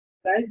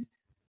guys.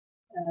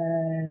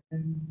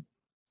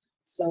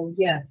 So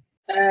yeah.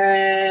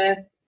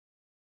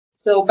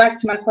 So back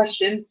to my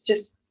questions.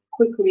 Just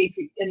quickly,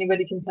 if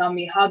anybody can tell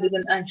me, how does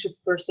an anxious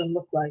person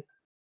look like?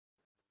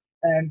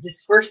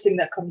 Just first thing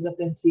that comes up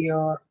into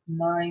your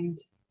mind.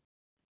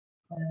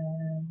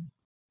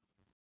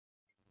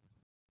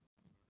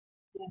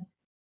 Yeah.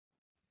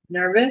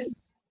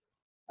 Nervous,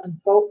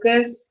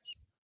 unfocused.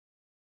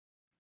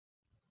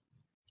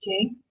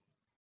 Okay.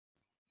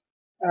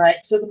 All right.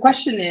 So the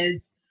question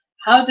is,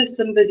 how does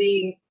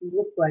somebody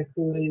look like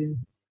who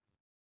is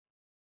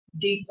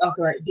deep?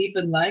 Okay, right, deep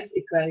in life.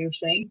 Ikra, you're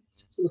saying.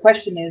 So the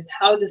question is,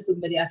 how does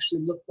somebody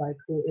actually look like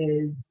who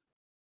is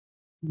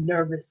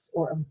nervous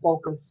or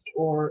unfocused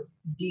or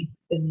deep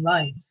in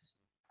life?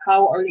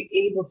 How are you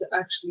able to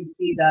actually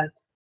see that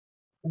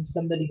from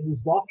somebody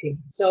who's walking?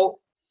 So,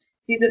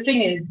 see, the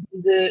thing is,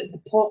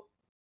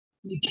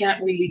 you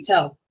can't really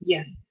tell.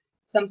 Yes,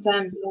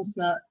 sometimes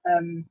Usna,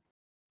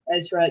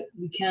 Ezra,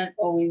 you can't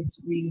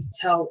always really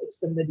tell if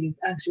somebody's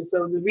anxious.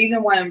 So the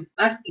reason why I'm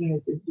asking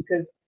this is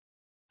because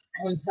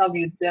I want to tell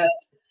you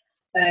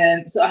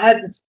that. So I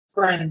had this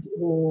friend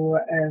who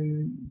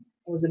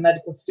was a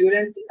medical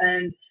student,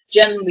 and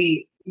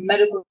generally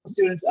medical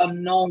students are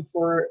known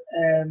for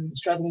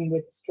struggling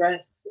with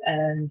stress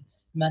and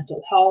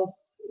mental health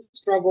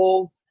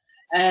struggles.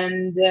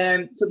 And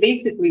so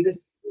basically,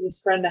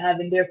 this friend I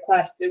have in their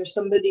class, there was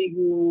somebody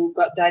who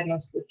got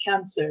diagnosed with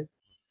cancer.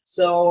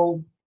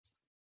 So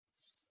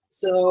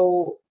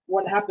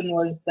what happened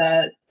was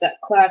that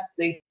class,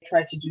 they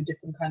tried to do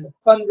different kind of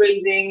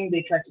fundraising.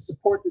 They tried to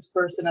support this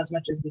person as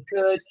much as they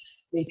could.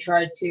 They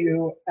tried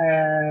to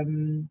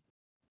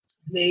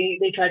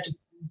they tried to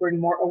bring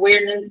more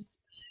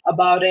awareness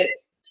about it,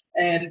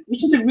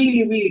 which is a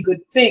really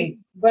good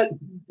thing. But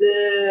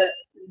the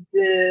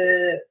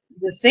the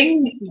the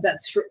thing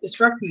that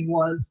struck me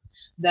was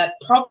that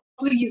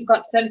probably you've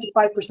got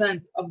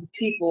 75% of the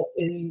people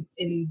in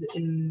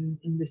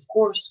this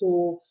course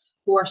who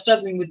are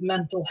struggling with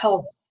mental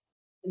health.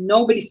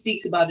 Nobody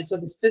speaks about it. So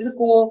this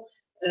physical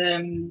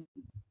um,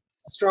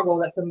 struggle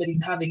that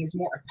somebody's having is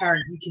more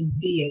apparent. You can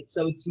see it.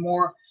 So it's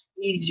more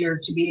easier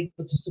to be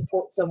able to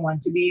support someone,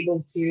 to be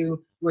able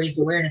to raise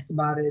awareness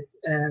about it,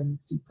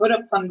 to put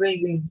up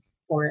fundraisings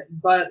for it.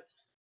 But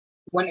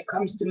when it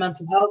comes to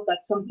mental health,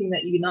 that's something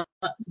that you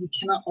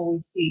cannot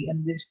always see,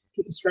 and there's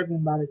people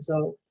struggling about it.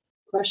 So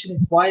the question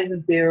is, why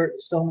isn't there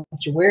so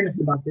much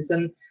awareness about this?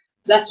 And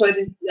that's why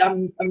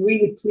I'm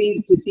really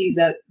pleased to see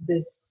that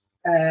this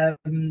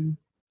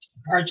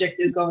project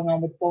is going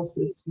on with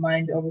FOSIS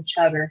Mind Over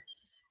Chatter,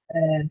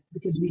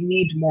 because we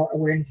need more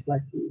awareness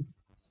like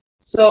these.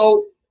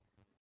 So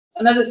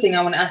another thing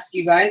I want to ask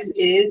you guys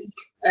is,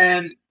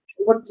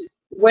 what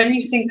when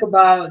you think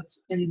about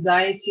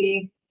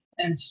anxiety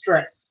and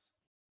stress,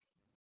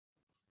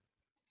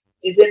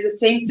 is it the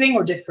same thing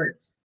or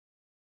different?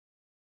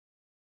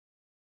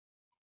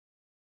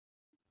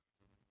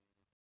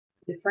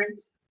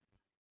 Different.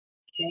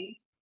 Okay.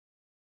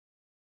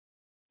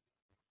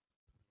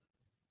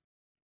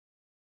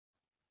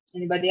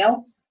 Anybody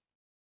else?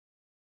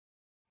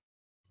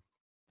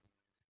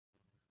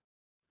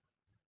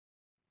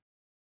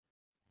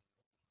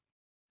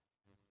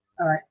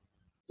 All right.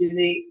 Do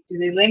they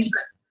link?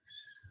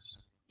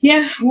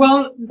 Yeah.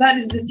 Well, that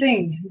is the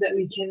thing that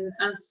we can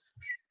ask.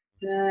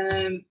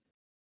 Um,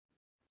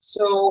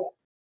 so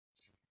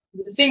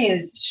the thing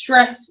is,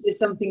 stress is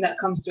something that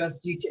comes to us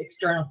due to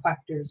external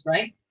factors,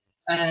 right?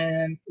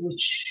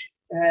 Which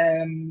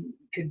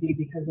could be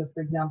because of,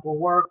 for example,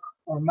 work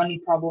or money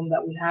problem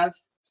that we have.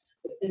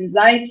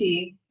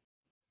 Anxiety,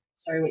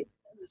 sorry, wait,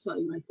 that's not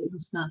right there,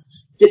 it's not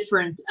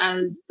different,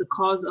 as the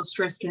cause of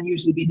stress can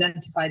usually be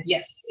identified.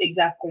 Yes,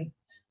 exactly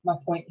my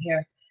point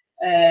here,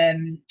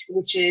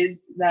 which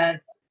is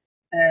that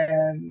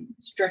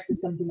stress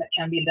is something that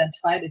can be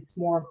identified. It's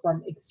more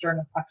from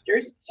external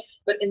factors.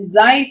 But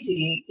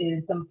anxiety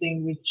is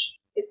something which,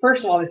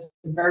 first of all, it's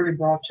a very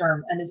broad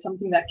term, and it's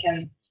something that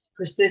can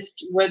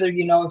persist whether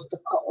you know if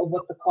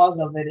what the cause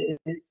of it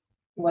is,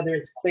 whether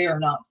it's clear or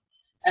not.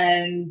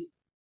 And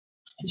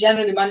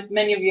generally,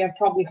 many of you have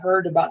probably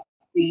heard about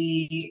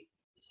the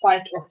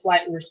fight or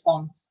flight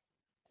response,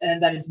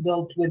 and that is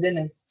built within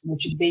us,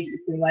 which is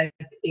basically like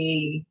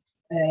an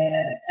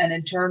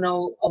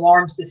internal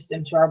alarm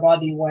system to our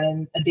body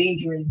when a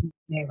danger is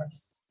near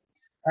us,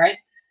 right?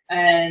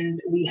 And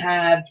we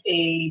have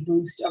a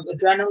boost of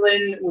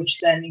adrenaline, which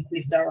then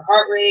increases our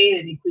heart rate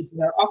and increases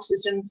our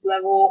oxygen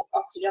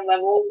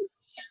levels.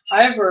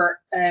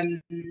 However,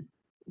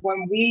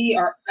 when we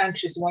are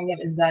anxious, when we have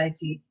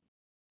anxiety,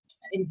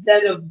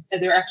 instead of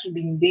there actually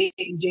being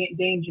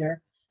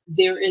danger,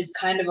 there is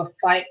kind of a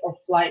fight or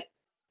flight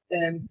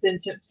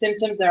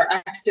symptoms that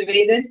are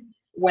activated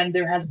when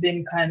there has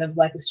been kind of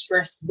like a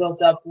stress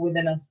built up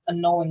within us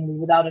unknowingly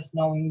without us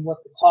knowing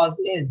what the cause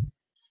is.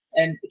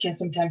 And it can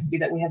sometimes be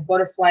that we have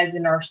butterflies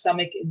in our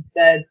stomach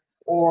instead,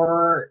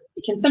 or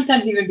it can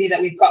sometimes even be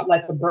that we've got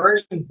like a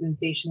burning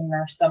sensation in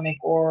our stomach,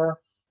 or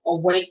a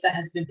weight that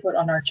has been put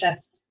on our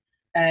chest.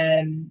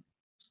 And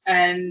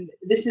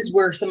this is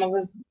where some of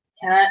us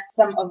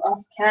some of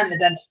us can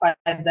identify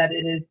that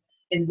it is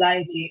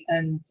anxiety,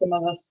 and some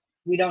of us,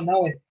 we don't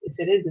know if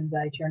it is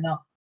anxiety or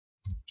not.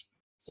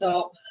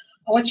 So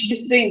I want you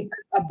to think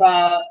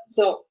about,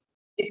 so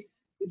if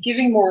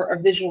giving more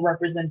a visual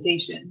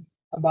representation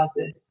about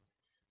this,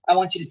 I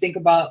want you to think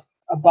about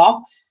a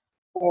box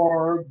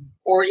or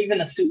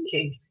even a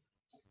suitcase,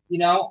 you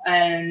know,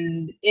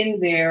 and in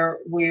there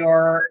we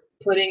are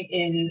putting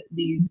in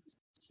these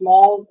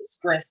small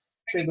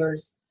stress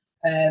triggers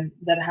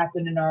that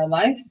happen in our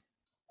life,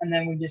 and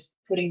then we're just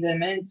putting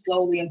them in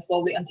slowly and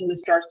slowly until it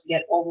starts to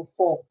get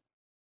overfull,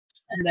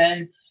 and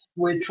then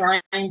we're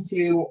trying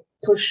to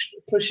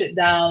push it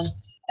down,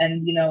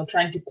 and you know,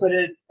 trying to put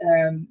it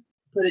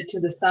to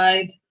the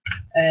side,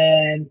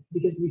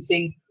 because we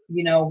think,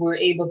 you know, we're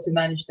able to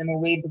manage them, or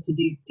we're able to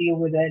deal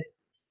with it,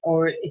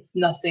 or it's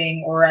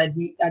nothing, or I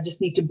just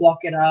need to block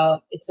it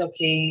out, it's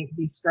okay,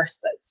 these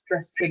stress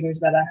triggers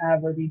that I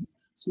have, or these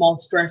small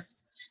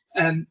stress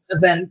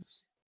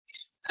events.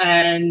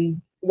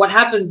 And what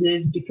happens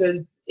is,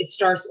 because it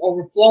starts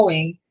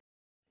overflowing,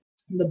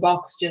 the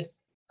box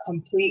just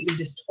completely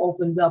just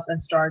opens up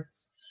and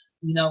starts,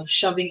 you know,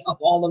 shoving up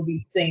all of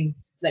these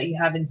things that you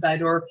have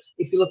inside. Or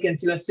if you look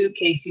into a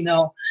suitcase, you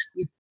know,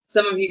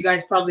 some of you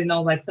guys probably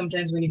know, like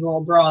sometimes when you go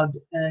abroad,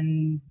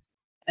 and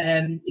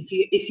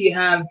if you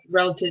have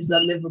relatives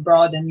that live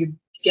abroad and you're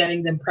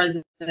getting them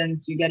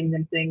presents, you're getting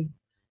them things,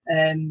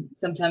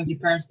 sometimes your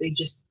parents, they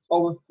just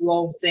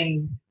overflow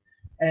things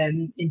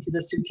into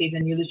the suitcase,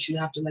 and you literally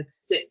have to like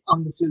sit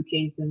on the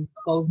suitcase and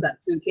close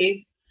that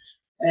suitcase.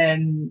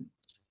 Um,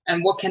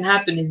 and what can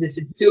happen is, if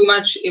it's too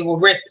much, it will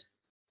rip.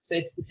 So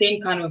it's the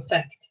same kind of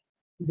effect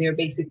there,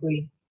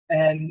 basically,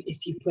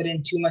 if you put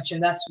in too much.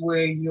 And that's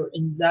where your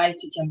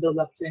anxiety can build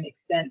up to an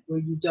extent where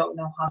you don't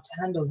know how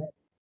to handle it.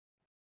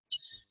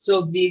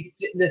 So the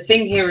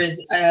thing here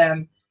is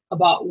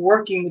about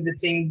working with the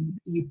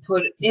things you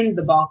put in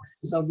the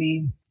box. So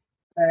these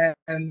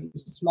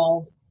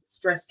small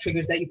stress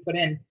triggers that you put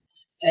in,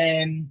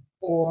 and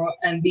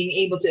being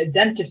able to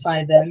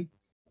identify them,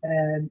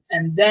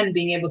 and then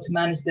being able to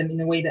manage them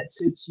in a way that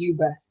suits you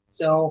best.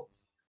 So,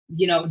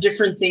 you know,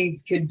 different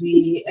things could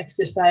be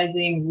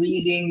exercising,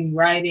 reading,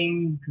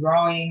 writing,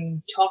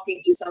 drawing,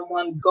 talking to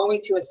someone,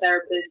 going to a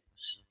therapist,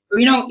 or,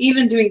 you know,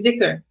 even doing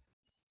dhikr.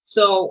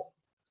 So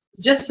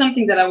just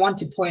something that I want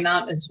to point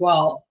out as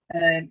well,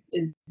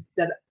 is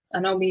that I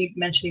know me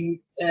mentioning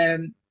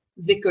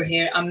dhikr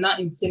here, I'm not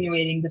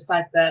insinuating the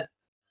fact that,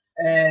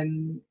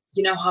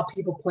 you know, how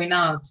people point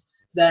out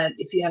that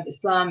if you have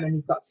Islam and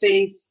you've got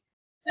faith,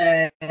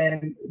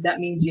 that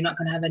means you're not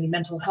going to have any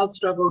mental health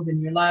struggles in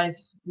your life,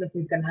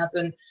 nothing's going to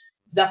happen.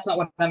 That's not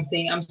what I'm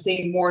saying. I'm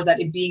saying more that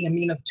it being a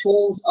mean of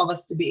tools of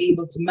us to be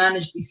able to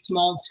manage these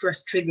small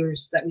stress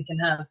triggers that we can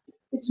have.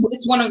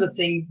 It's one of the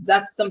things.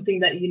 That's something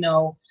that, you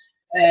know,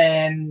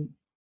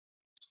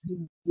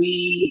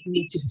 we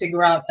need to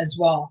figure out as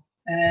well.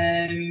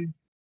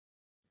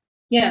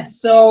 Yeah,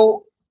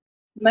 so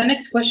my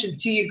next question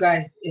to you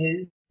guys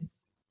is,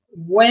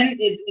 when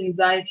is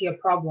anxiety a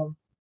problem?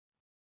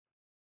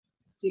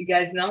 Do you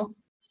guys know?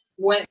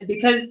 When?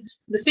 Because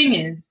the thing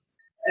is,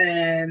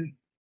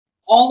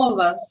 all of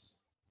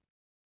us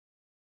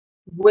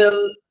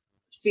will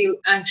feel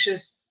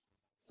anxious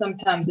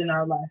sometimes in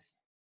our life,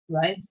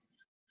 right?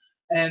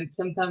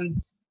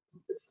 Sometimes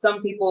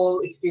some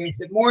people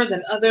experience it more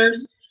than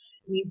others,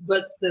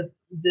 but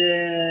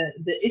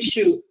the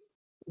issue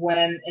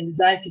when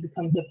anxiety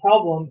becomes a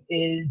problem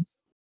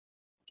is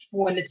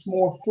when it's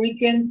more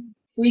frequent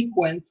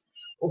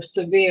or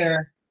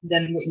severe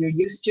than what you're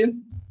used to.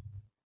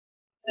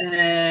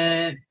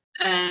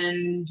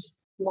 And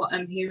what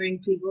I'm hearing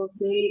people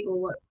say, or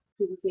what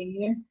people saying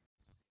here.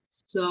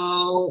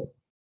 So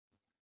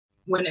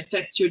when it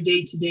affects your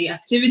day-to-day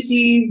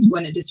activities,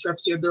 when it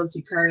disrupts your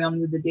ability to carry on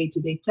with the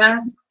day-to-day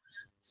tasks,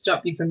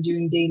 stop you from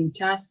doing daily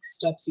tasks,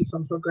 stops you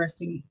from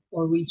progressing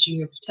or reaching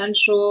your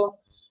potential,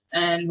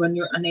 and when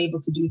you're unable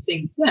to do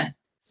things. Yeah.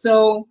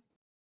 So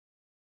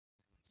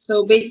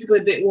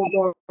basically a bit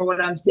more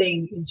what I'm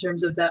saying in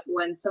terms of that,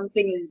 when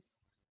something is,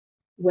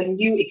 when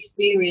you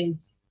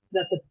experience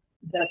that the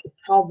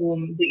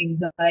problem, the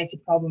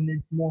anxiety problem,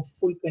 is more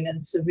frequent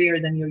and severe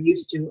than you're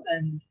used to,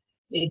 and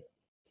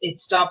it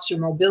stops your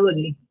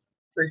mobility,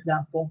 for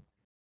example,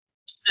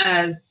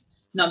 as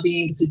not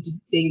being able to do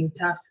daily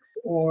tasks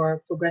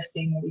or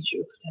progressing or reach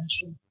your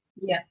potential.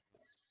 Yeah.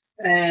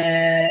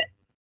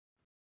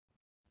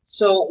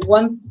 So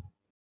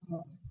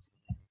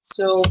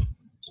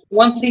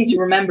one thing to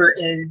remember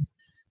is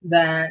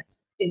that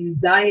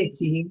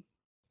anxiety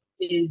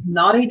is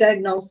not a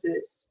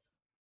diagnosis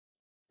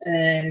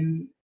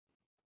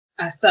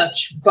as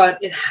such, but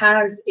it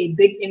has a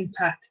big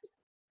impact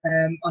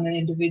on an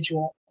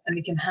individual, and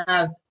it can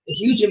have a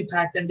huge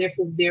impact, and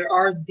therefore there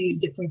are these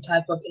different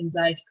type of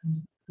anxiety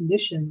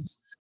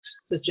conditions,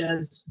 such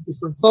as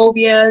different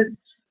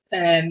phobias.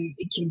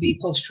 It can be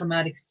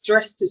post-traumatic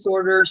stress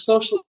disorder,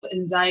 social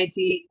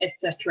anxiety,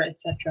 etc.,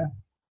 etc.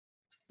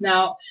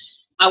 Now,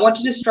 I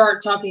wanted to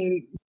start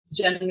talking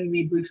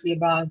generally briefly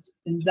about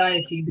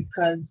anxiety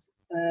because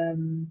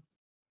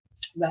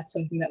that's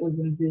something that was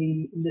in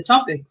the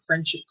topic,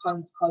 friendship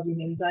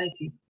causing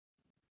anxiety.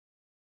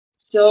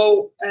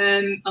 So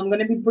I'm going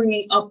to be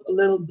bringing up a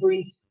little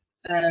brief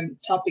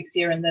topics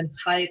here and then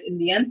tie it in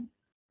the end.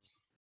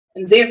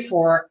 And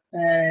therefore,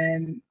 I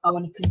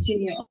want to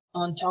continue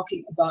on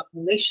talking about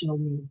relational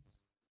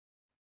needs.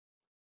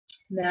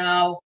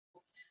 Now,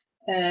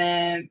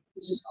 there's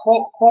this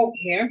quote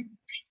here,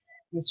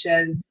 which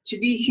says, "To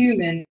be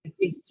human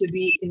is to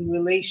be in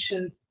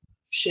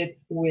relationship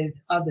with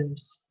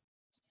others."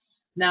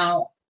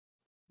 Now,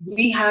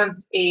 we have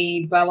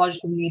a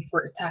biological need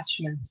for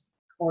attachment,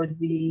 or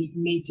the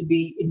need to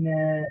be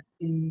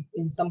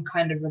in some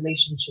kind of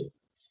relationship.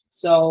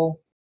 So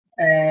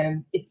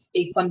it's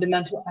a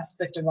fundamental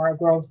aspect of our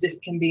growth. This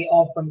can be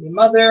all from your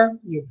mother,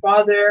 your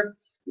father,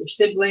 your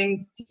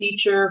siblings,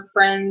 teacher,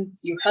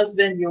 friends, your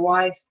husband, your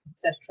wife,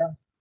 etc.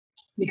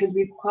 Because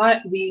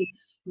we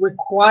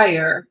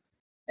require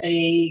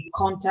a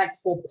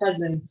contactful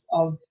presence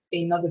of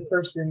another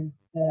person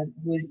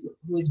who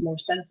is more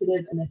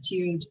sensitive and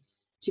attuned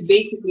to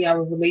basically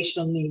our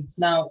relational needs.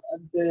 Now,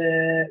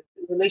 the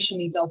relational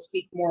needs, I'll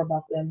speak more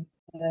about them,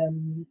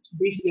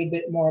 briefly a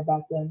bit more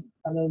about them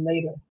a little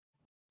later.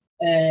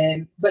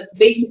 But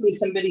basically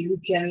somebody who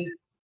can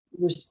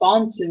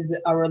respond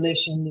to our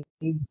relational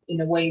needs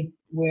in a way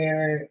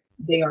where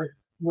they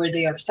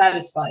are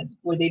satisfied,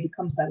 where they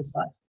become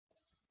satisfied.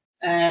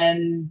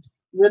 And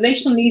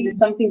relational needs is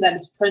something that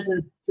is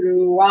present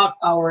throughout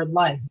our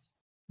life,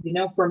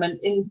 from an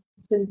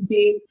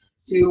infancy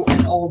to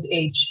an old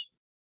age.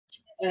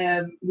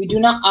 We do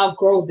not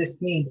outgrow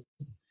this need.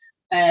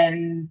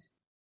 And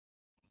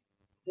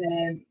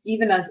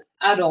even as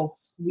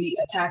adults, we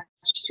attach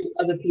to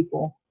other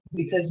people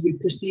because we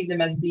perceive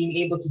them as being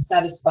able to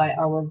satisfy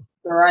our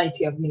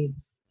variety of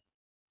needs.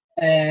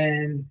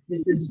 And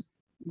this is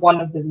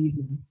one of the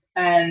reasons.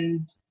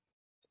 And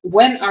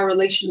when our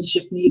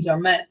relationship needs are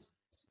met,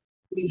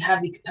 we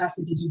have the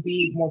capacity to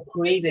be more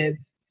creative,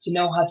 to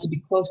know how to be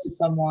close to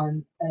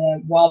someone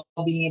while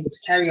being able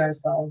to carry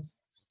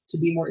ourselves, to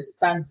be more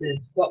expansive.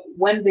 But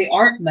when they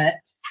aren't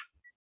met,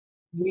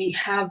 we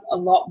have a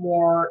lot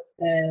more,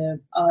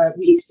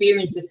 we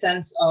experience a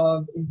sense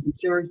of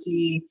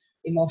insecurity,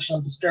 emotional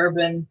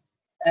disturbance,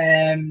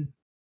 and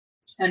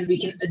we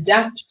can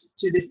adapt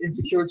to this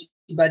insecurity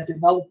by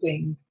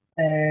developing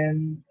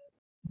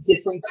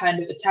different kind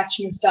of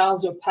attachment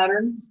styles or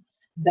patterns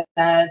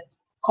that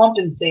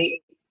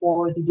compensate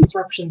for the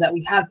disruption that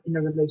we have in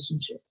a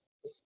relationship.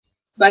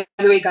 By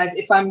the way, guys,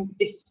 if I'm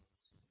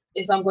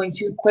going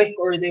too quick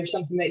or there's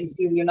something that you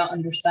feel you're not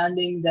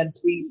understanding, then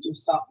please do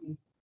stop me.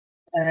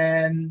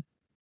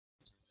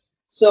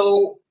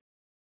 So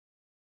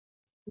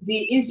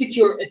the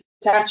insecure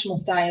attachment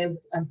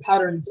styles and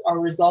patterns are a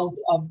result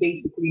of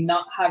basically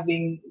not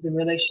having the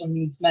relational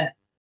needs met,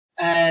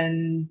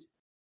 and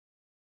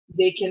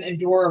they can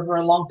endure over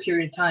a long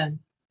period of time.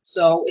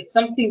 So it's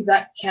something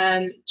that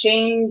can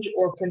change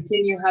or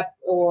continue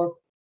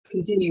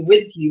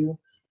with you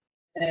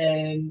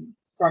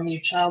from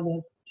your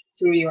childhood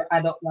through your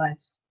adult life.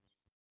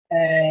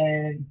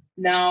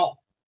 Now,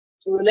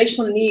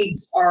 relational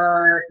needs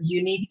are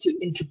unique to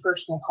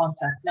interpersonal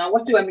contact. Now,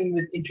 what do I mean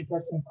with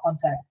interpersonal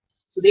contact?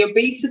 So they are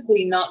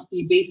basically not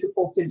the basic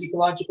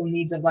physiological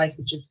needs of life,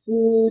 such as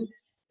food,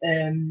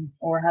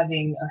 or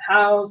having a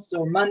house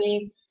or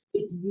money.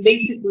 It's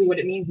basically, what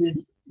it means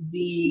is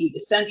the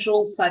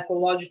essential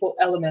psychological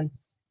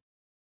elements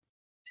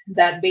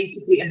that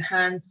basically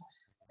enhance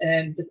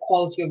the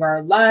quality of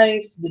our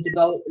life, the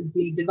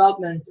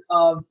development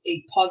of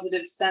a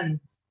positive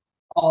sense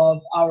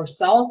of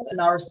ourself and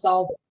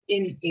ourself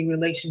in a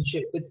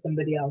relationship with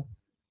somebody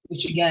else,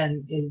 which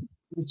again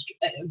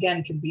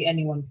could be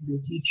anyone, could be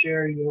a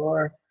teacher,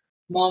 your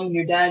mom,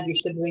 your dad, your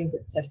siblings,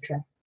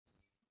 etc.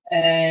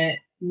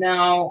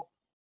 Now,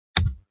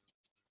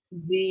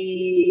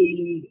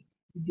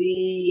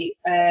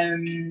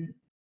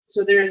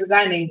 so there's a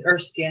guy named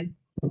Erskine,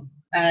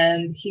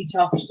 and he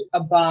talked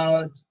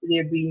about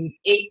there being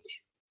 8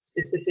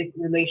 specific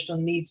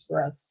relational needs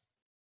for us,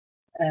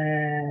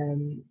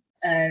 and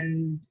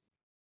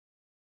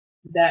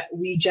that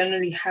we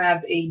generally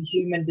have a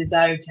human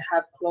desire to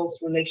have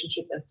close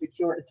relationship and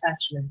secure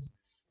attachment.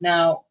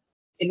 Now,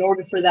 in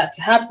order for that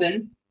to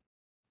happen,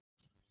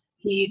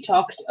 he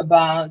talked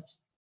about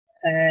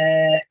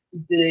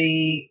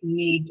the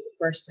need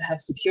first to have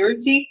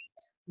security,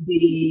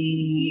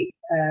 the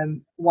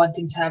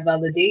wanting to have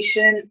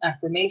validation,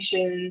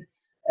 affirmation,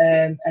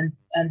 and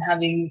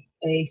having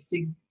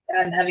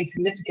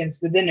significance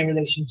within a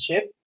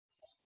relationship,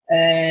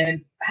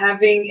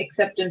 having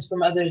acceptance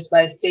from others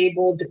by a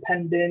stable,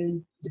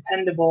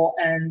 dependable,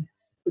 and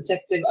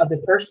protective other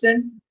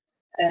person.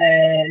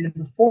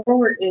 Number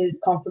 4 is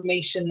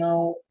confirmation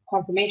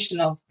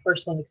of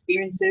personal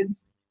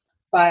experiences.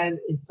 5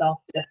 is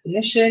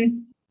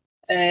self-definition.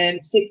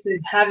 6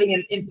 is having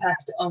an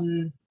impact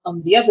on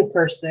the other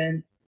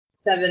person.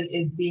 7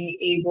 is being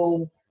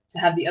able to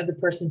have the other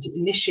person to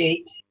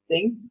initiate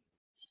things.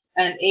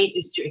 And 8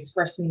 is to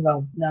expressing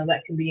love. Now,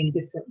 that can be in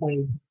different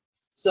ways.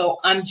 So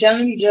I'm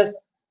generally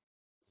just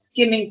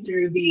skimming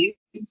through these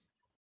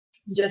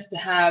just to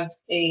have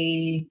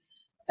a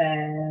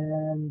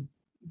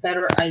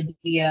better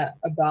idea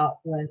about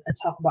when I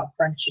talk about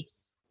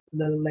friendships a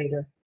little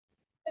later.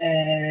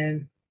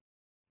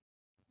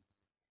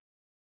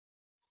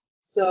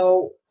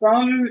 So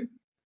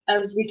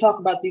as we talk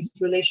about these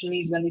relational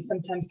needs, when they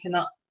sometimes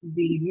cannot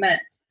be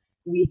met,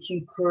 we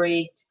can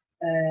create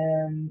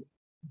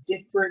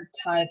different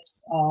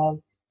types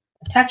of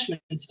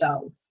attachment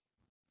styles.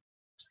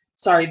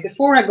 Sorry,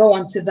 before I go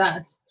on to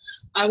that,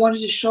 I wanted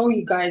to show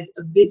you guys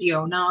a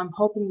video. Now I'm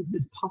hoping this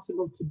is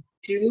possible to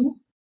do.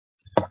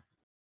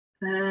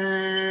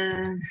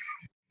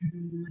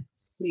 Let's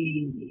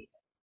see.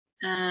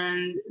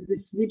 And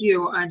this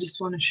video I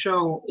just want to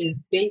show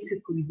is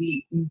basically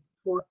the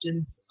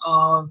importance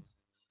of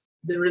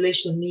the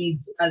relational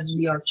needs as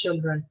we are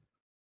children,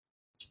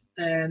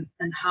 and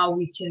how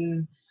we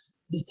can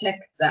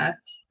detect that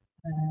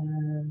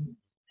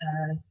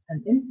as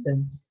an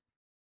infant.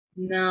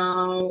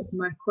 Now,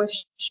 my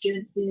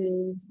question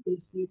is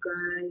if you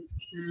guys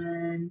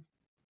can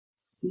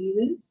see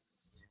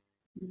this.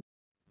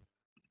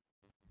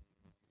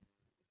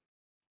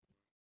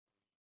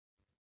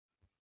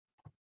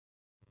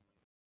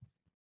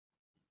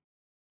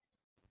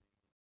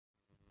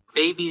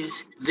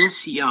 Babies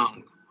this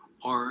young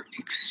are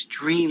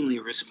extremely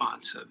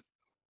responsive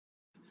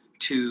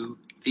to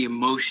the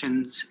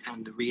emotions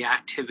and the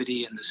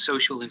reactivity and the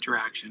social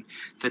interaction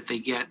that they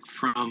get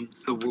from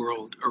the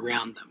world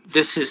around them.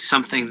 This is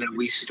something that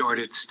we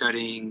started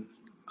studying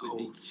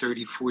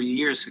 30, 40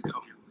 years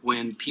ago,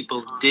 when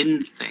people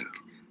didn't think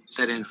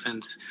that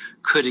infants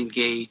could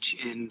engage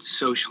in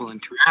social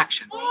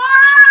interaction.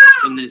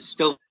 And there's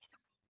still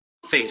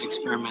face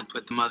experiment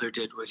what the mother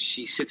did was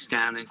she sits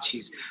down and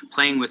she's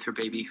playing with her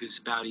baby who's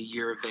about a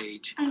year of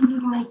age.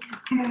 I'm like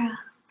a girl.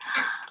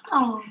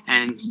 Oh.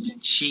 And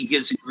she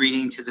gives a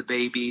greeting to the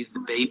baby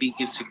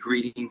gives a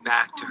greeting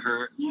back to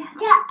her. Yeah.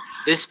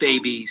 This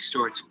baby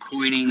starts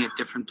pointing at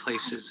different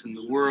places in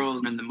the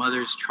world, and the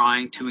mother's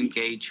trying to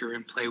engage her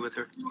and play with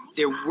her.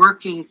 They're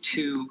working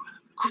to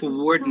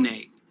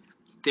coordinate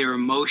their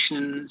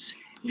emotions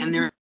and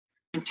their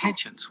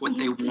intentions, what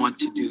they want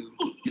to do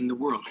in the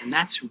world. And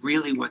that's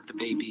really what the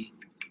baby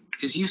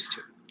is used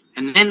to.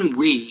 And then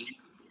we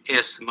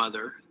ask the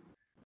mother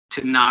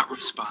to not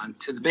respond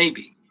to the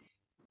baby.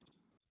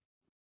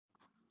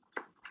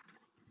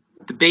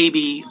 The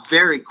baby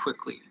very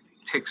quickly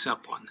picks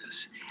up on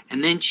this.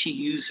 And then she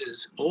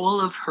uses all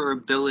of her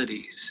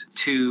abilities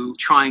to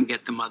try and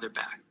get the mother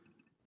back.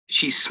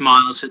 She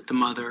smiles at the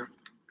mother.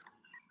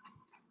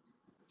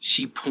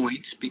 She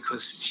points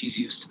because she's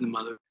used to the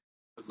mother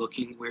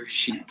looking where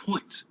she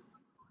points.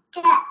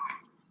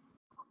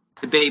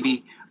 The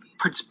baby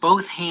puts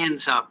both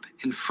hands up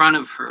in front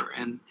of her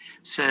and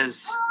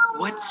says,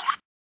 "What's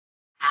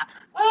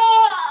happened?"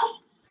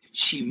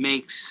 She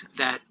makes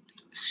that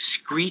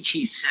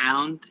screechy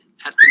sound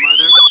at the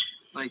mother,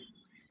 like,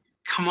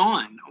 come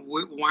on,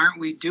 why aren't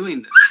we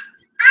doing this?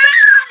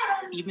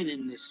 Even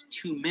in this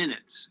 2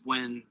 minutes,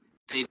 when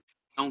they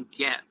don't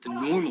get the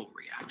normal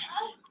reaction,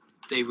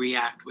 they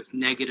react with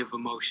negative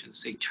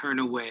emotions. They turn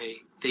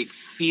away. They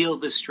feel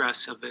the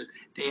stress of it.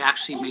 They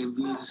actually may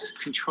lose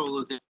control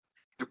of their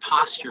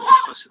posture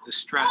because of the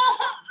stress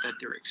that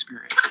they're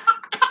experiencing.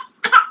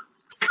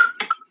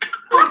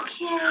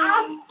 Okay.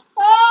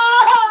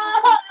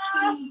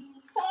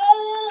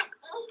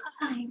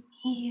 I'm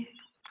here.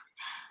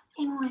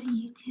 And what are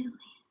you doing?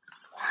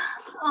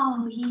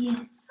 Oh,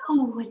 yes.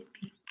 Oh, what a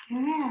big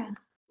girl.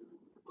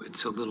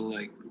 It's a little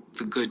like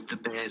the good, the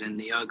bad, and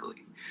the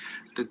ugly.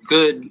 The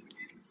good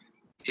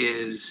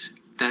is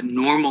that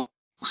normal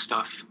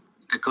stuff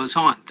that goes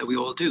on that we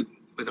all do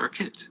with our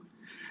kids.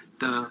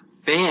 The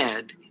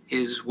bad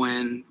is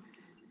when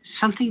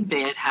something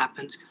bad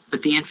happens,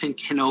 but the infant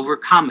can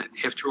overcome it.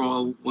 After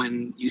all,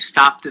 when you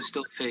stop the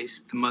still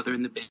face, the mother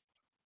and the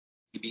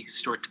baby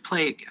start to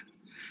play again.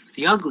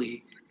 The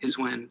ugly is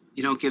when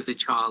you don't give the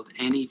child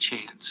any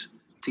chance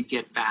to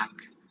get back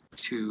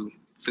to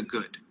the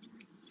good.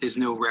 There's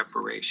no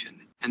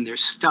reparation, and they're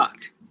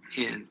stuck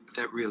in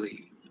that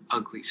really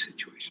ugly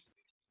situation.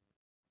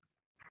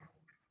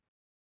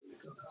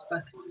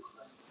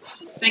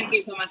 Thank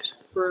you so much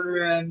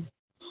for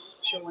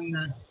showing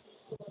that.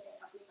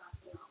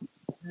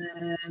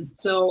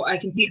 So I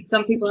can see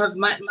some people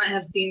might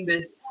have seen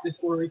this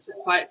before. It's a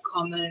quite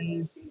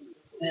common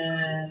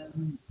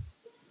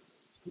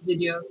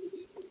videos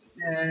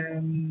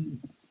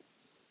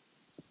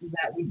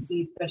that we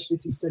see, especially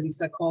if you study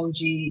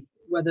psychology,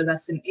 whether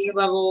that's in A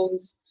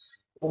levels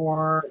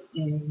or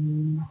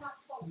in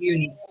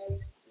uni.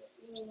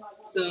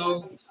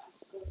 So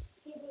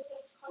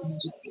let me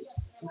just get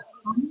this back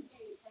on.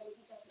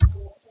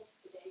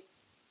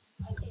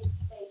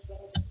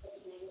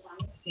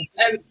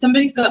 Okay.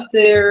 Somebody's got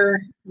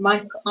their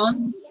mic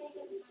on.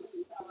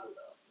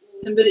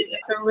 Somebody, if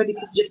everybody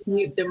could just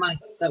mute their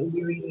mics, that would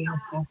be really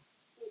helpful.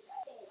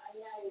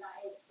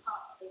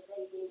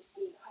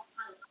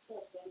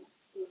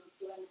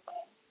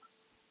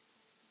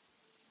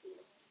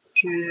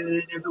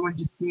 Could everyone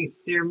just mute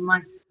their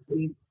mics,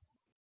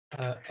 please?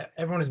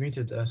 Everyone is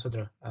muted,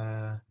 Sidra.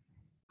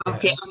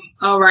 Okay. Yeah.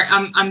 All right.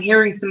 I'm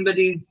hearing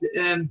somebody's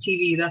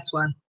TV. That's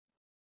why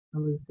I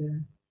was.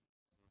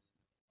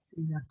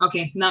 Seeing that.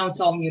 Okay. Now it's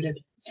all muted.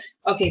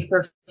 Okay.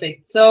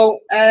 Perfect. So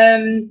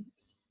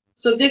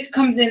so this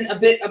comes in a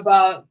bit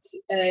about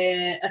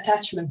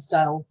attachment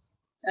styles.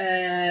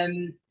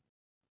 In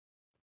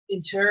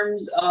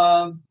terms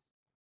of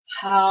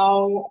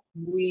how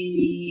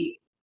we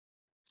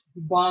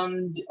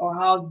bond, or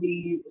how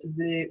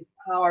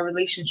how our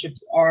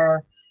relationships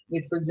are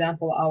with, for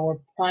example, our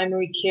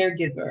primary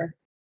caregiver,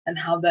 and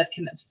how that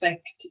can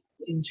affect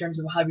in terms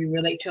of how we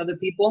relate to other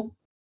people.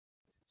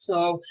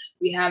 So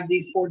we have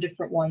these 4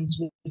 different ones,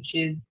 which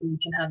is you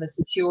can have a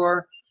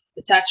secure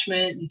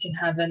attachment, you can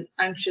have an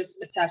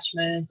anxious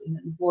attachment, an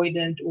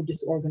avoidant, or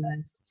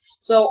disorganized.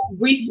 So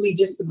briefly,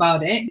 just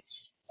about it.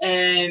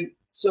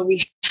 So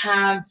we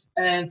have,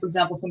 for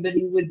example,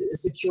 somebody with a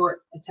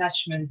secure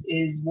attachment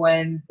is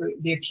when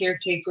their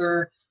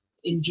caretaker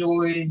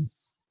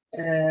enjoys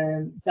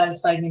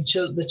satisfying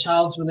the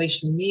child's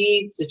relational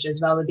needs, such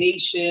as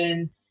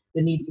validation,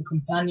 the need for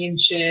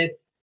companionship,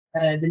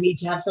 the need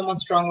to have someone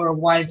stronger or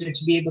wiser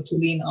to be able to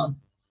lean on.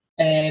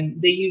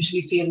 They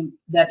usually feel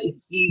that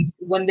it's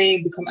easy when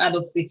they become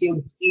adults. They feel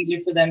it's easier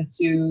for them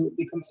to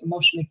become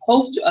emotionally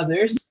close to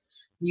others,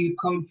 you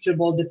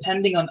comfortable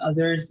depending on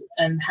others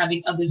and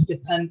having others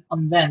depend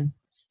on them.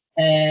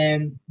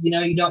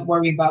 You don't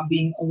worry about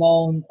being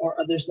alone or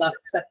others not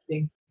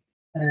accepting,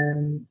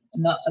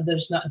 not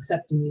others not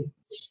accepting you.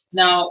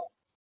 Now,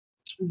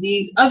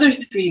 these other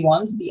 3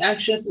 ones, the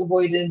anxious,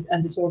 avoidant,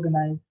 and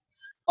disorganized,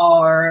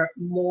 are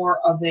more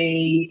of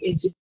a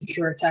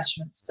insecure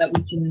attachments that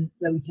we can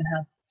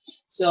have.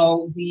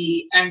 So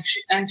the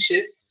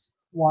anxious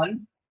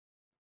one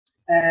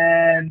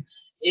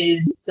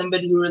is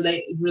somebody who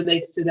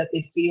relates to that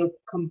they feel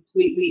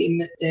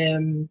completely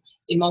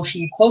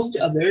emotionally close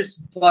to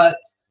others, but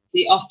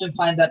they often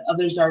find that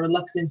others are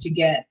reluctant to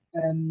get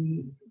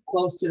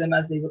close to them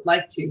as they would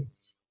like to,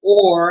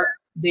 or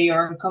they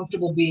are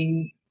uncomfortable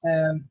being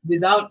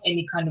without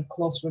any kind of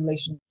close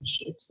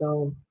relationship.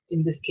 So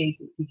in this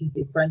case, we can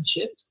say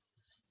friendships.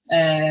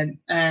 And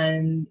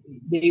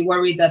they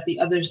worry that the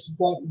others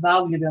won't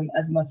value them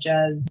as much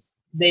as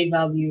they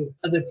value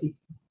other people.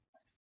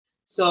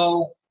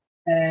 So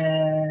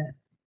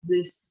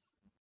this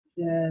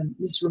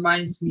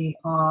reminds me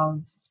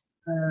of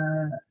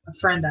a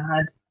friend I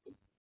had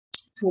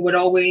who would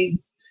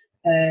always.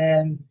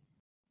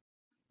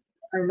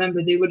 I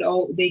remember they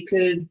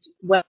could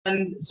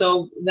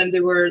when they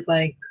were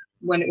like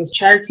when it was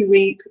charity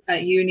week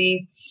at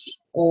uni,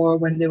 or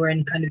when they were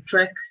in kind of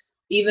treks,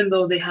 even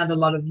though they had a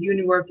lot of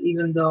uni work,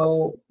 even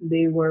though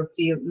they were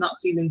not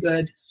feeling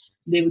good,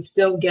 they would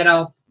still get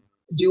up,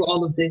 do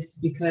all of this,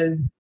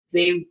 because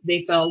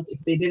they felt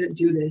if they didn't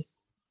do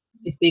this,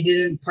 if they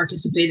didn't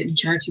participate in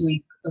charity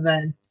week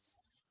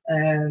events,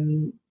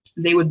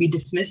 they would be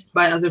dismissed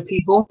by other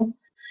people,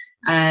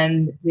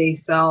 and they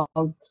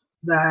felt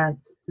that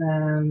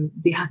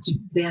they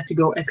had to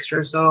go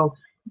extra. So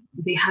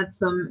they had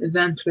some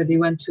event where they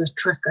went to a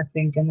trek, I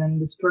think, and then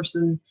this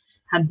person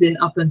had been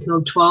up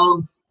until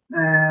 12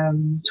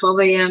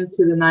 a.m.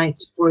 to the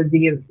night for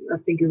I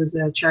think it was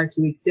a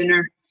charity week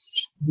dinner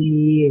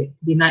the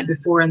night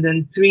before, and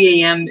then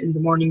 3 a.m. in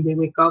the morning they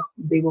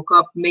woke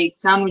up, made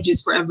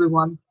sandwiches for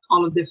everyone,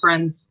 all of their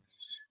friends,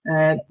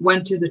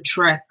 went to the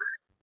trek,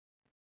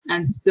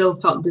 and still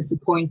felt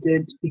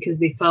disappointed because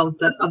they felt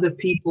that other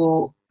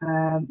people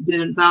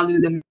didn't value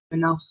them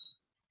enough,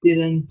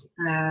 didn't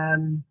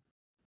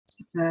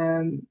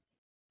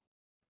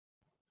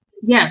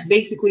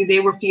basically they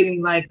were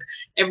feeling like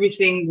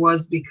everything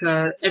was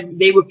because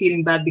they were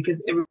feeling bad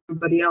because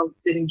everybody else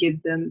didn't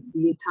give them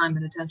the time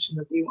and attention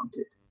that they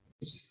wanted.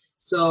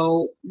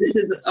 So this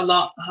is a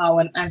lot how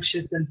an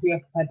anxious and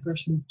preoccupied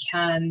person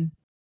can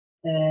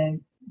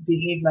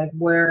behave, like,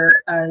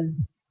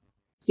 whereas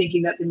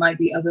thinking that there might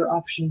be other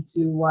options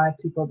to why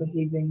people are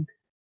behaving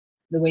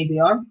the way they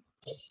are.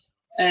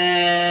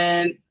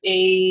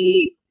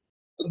 A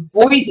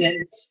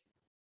avoidant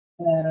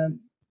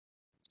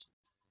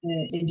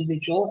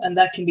individual, and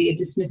that can be a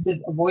dismissive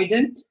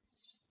avoidant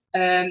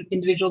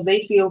individual.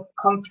 They feel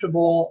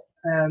comfortable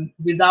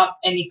without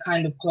any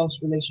kind of close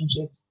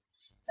relationships.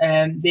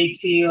 They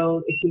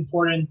feel it's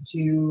important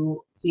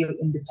to feel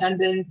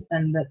independent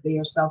and that they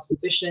are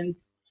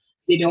self-sufficient.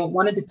 They don't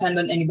want to depend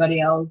on anybody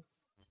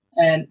else,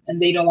 and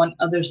they don't want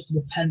others to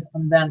depend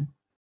on them.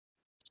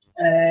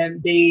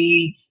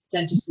 They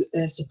tend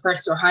to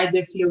suppress or hide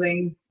their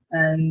feelings,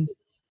 and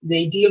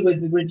they deal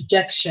with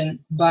rejection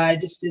by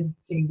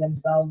distancing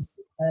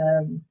themselves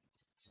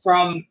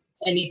from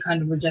any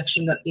kind of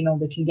rejection that they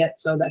can get.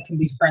 So that can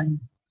be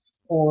friends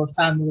or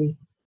family.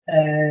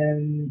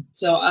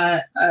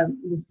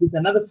 This is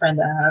another friend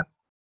I have,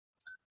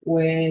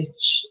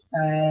 which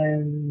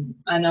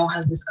I know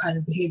has this kind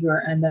of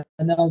behavior, and I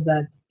know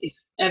that if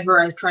ever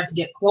I try to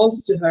get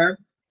close to her,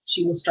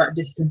 she will start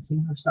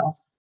distancing herself.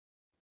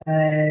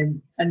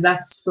 And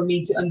that's for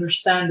me to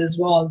understand as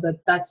well,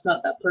 that that's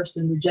not that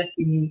person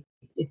rejecting me.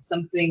 It's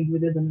something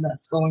within them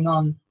that's going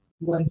on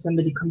when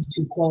somebody comes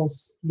too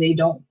close. They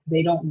don't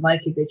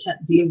like it. They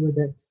can't deal with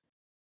it.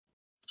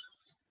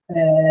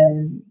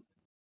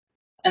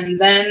 And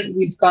then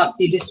we've got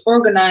the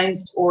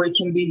disorganized, or it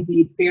can be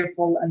the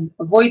fearful and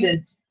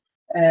avoidant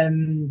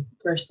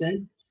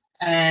person.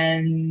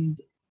 And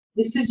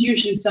this is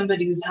usually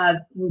somebody who's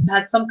had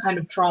some kind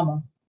of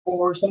trauma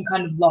or some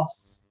kind of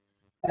loss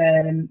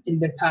in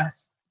their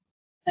past.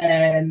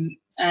 And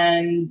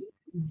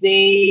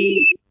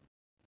they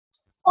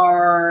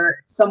are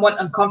somewhat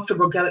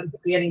uncomfortable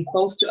getting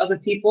close to other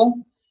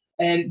people.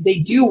 And they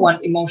do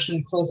want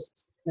emotionally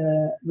close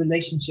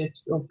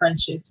relationships or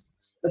friendships,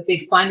 but they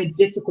find it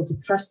difficult to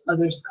trust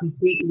others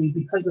completely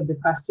because of their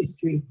past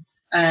history.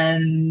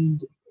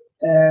 And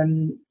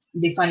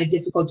they find it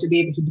difficult to be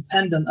able to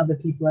depend on other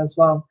people as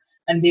well.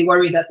 And they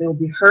worry that they'll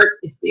be hurt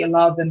if they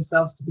allow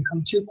themselves to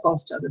become too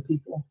close to other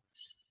people.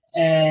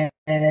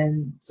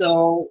 And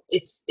so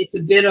it's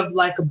a bit of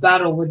like a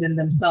battle within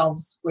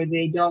themselves, where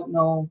they don't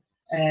know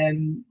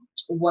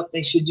what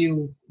they should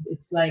do.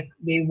 It's like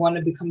they want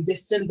to become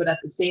distant, but at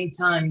the same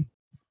time,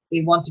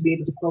 they want to be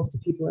able to close to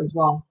people as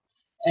well.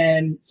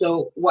 And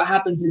so what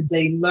happens is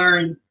they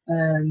learn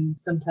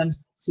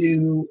sometimes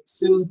to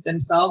soothe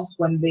themselves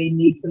when they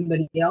need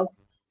somebody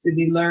else. So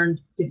they learn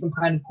different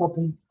kind of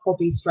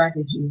coping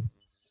strategies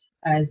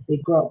as they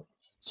grow.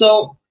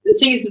 So the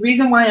thing is, the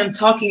reason why I'm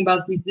talking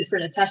about these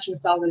different attachment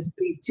styles is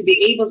to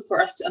be able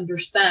for us to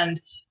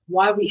understand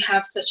why we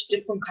have such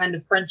different kind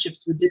of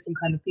friendships with different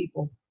kind of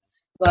people.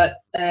 But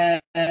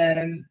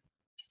I'm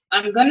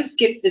going to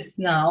skip this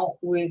now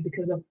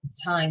because of the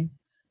time.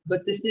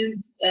 But this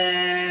is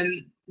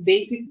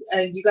basic.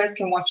 You guys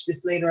can watch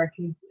this later. I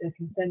can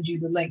send you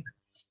the link.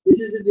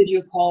 This is a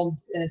video called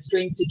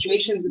Strange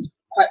Situations. It's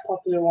quite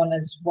popular one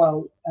as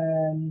well.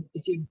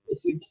 If you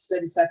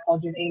study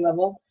psychology in A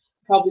level,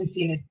 probably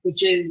seen it,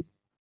 which is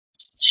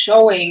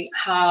showing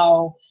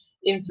how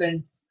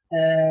infants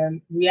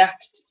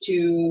react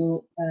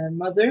to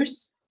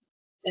mothers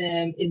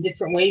in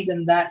different ways,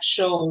 and that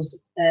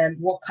shows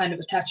what kind of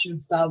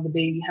attachment style the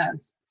baby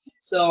has.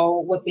 So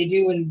what they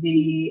do in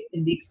the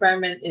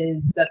experiment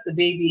is that the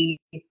baby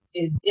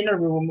is in a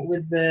room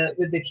with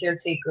the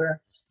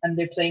caretaker, and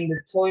they're playing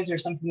with toys or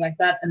something like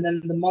that, and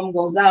then the mom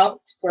goes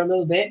out for a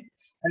little bit,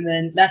 and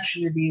then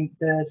naturally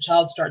the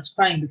child starts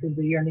crying because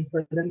they're yearning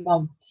for the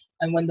mom.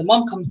 And when the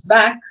mom comes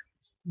back,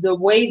 the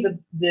way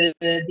the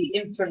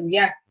infant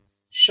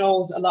reacts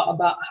shows a lot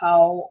about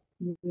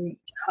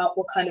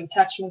what kind of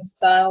attachment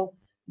style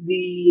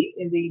the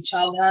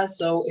child has.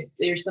 So if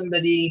there's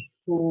somebody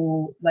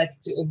who likes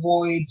to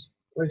avoid,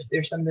 or if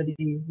there's somebody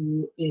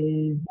who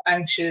is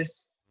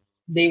anxious,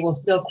 they will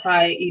still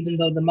cry even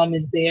though the mom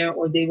is there,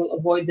 or they will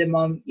avoid the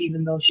mom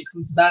even though she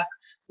comes back.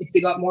 If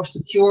they got more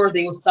secure,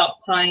 they will stop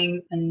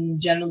crying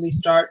and generally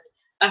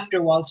after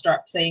a while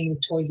start playing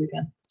with toys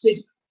again. So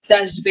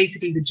that's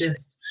basically the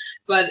gist.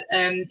 But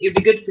it'd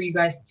be good for you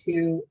guys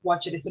to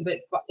watch it. It's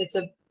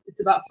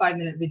about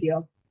 5-minute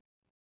video,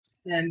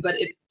 but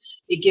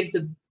it gives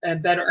a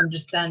better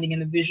understanding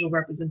and a visual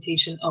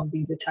representation of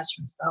these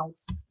attachment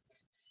styles.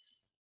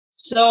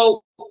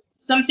 So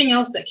something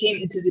else that came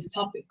into this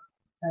topic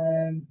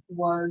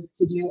was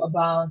to do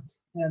about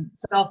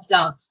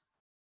self-doubt.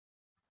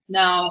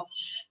 Now,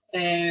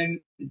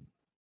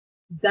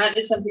 that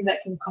is something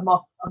that can come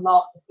up a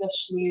lot,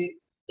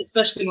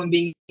 especially when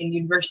being in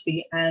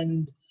university,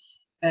 and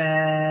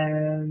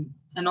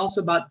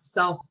also about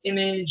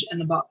self-image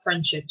and about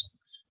friendships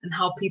and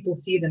how people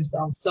see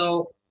themselves.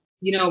 So,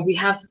 you know,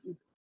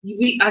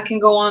 I can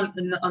go on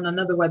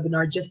another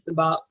webinar just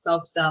about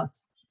self-doubt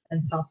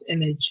and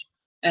self-image.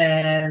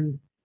 You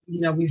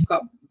know,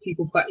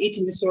 people who've got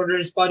eating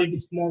disorders, body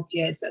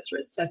dysmorphia,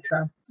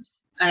 etc.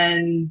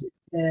 And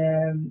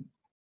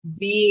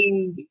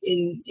being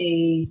in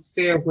a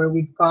sphere where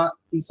we've got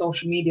the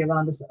social media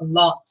around us a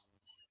lot,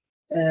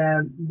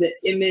 the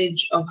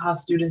image of how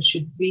students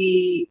should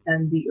be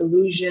and the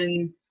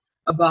illusion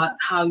about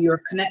how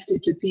you're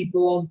connected to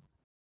people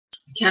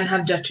can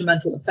have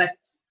detrimental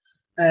effects,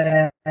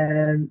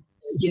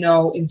 you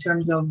know, in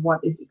terms of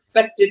what is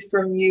expected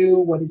from you,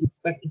 what is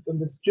expected from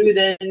the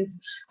students,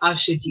 how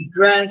should you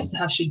dress,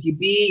 how should you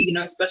be, you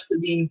know, especially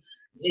being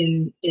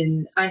in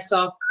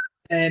ISOC.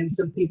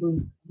 Some people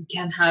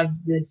can have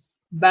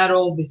this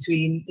battle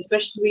between,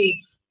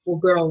 especially for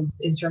girls,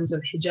 in terms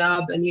of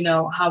hijab, and you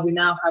know how we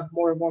now have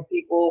more and more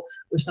people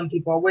where some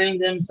people are wearing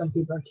them, some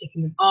people are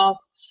taking them off,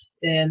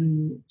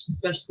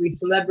 especially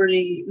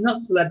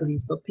not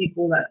celebrities, but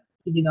people that,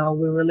 you know,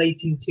 we're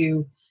relating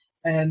to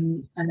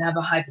and have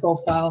a high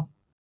profile.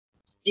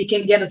 It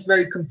can get us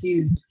very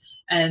confused,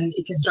 and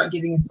it can start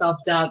giving us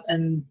self-doubt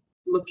and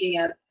looking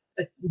at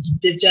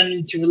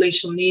generally to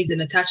relational needs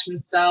and attachment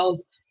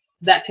styles.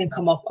 That can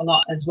come up a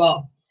lot as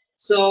well.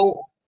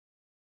 So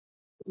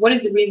what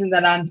is the reason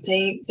that I'm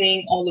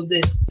saying all of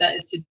this? That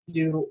is to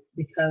do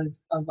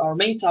because of our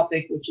main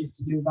topic, which is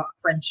to do about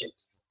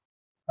friendships,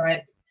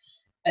 right?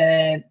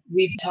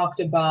 We've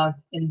talked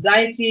about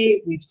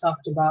anxiety, we've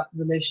talked about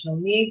relational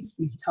needs,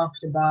 we've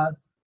talked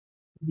about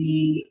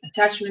the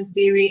attachment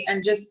theory,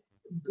 and just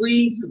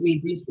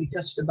briefly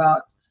touched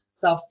about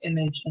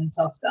self-image and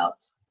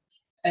self-doubt.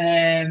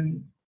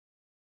 And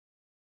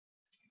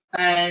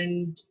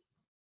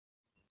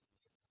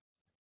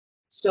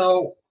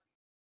so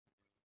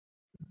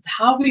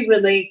how we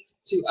relate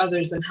to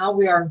others and how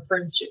we are in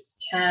friendships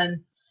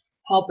can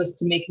help us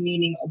to make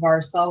meaning of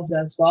ourselves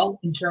as well,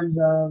 in terms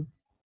of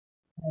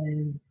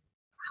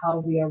how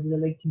we are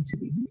relating to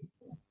these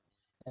people.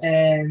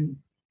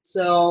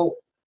 So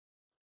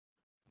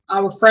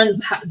our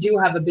friends do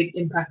have a big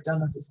impact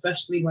on us,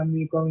 especially when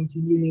we're going to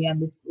uni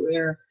and if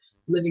we're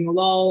living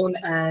alone,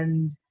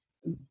 and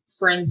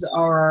friends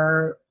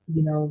are,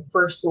 you know,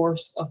 first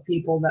source of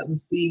people that we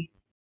see.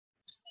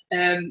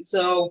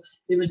 So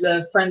there was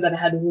a friend that I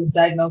had who was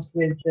diagnosed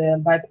with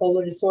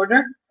bipolar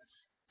disorder,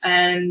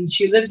 and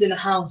she lived in a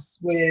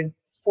house with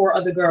 4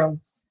 other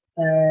girls.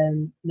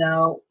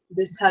 Now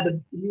this had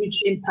a huge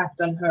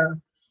impact on her,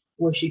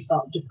 where she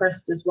felt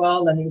depressed as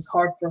well, and it was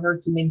hard for her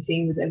to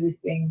maintain with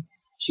everything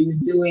she was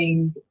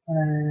doing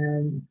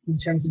in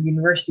terms of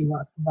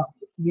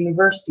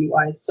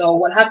university-wise. So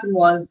what happened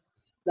was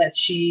that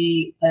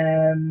she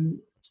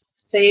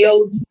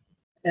failed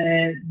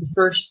the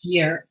first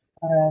year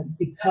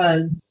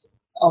because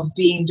of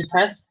being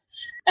depressed,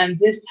 and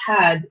this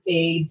had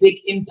a big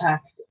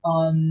impact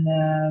on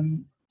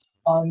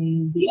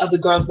the other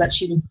girls that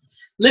she was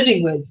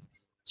living with,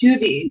 to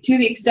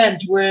the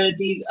extent where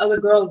these other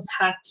girls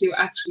had to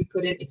actually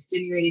put in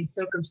extenuating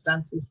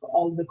circumstances for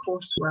all the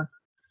coursework.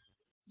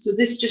 So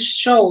this just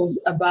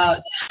shows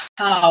about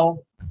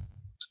how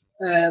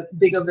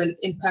big of an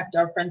impact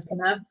our friends can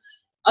have.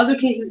 Other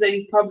cases that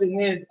you've probably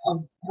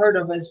heard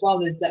of as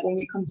well is that when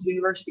we come to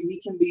university,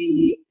 we can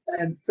be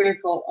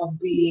fearful of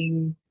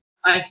being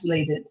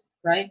isolated,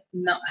 right?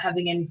 Not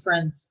having any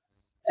friends,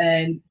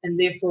 and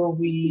therefore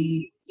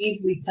we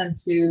easily tend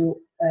to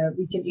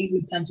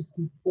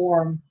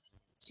conform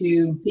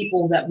to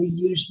people that we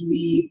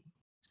usually,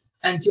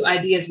 and to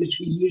ideas which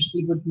we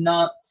usually would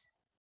not,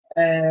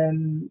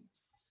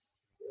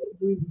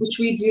 which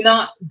we do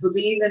not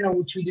believe in, or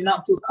which we do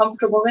not feel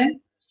comfortable in.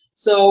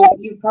 So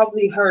you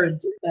probably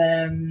heard,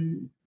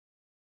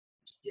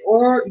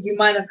 or you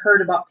might have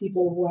heard about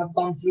people who have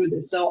gone through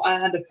this. So I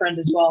had a friend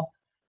as well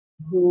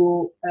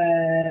who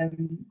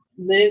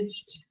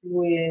lived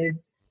with,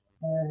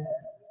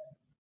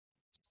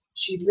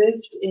 she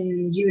lived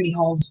in uni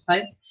halls,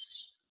 right?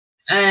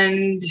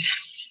 And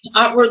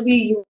outwardly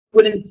you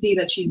wouldn't see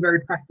that she's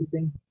very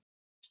practicing,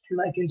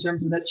 like in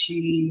terms of that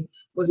she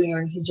wasn't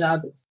wearing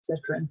hijab,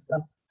 etc. and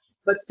stuff.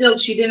 But still,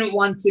 she didn't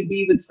want to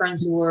be with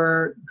friends who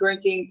were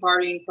drinking,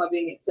 partying,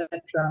 clubbing,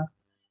 etc.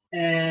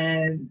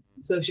 And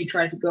so she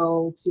tried to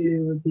go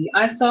to the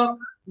ISOC,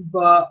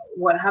 but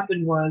what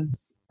happened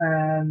was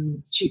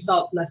she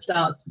felt left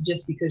out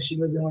just because she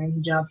wasn't wearing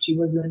hijab. She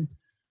wasn't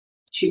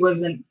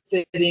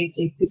fitting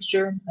a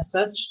picture as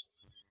such,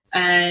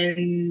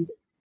 and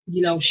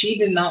you know, she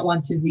did not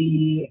want to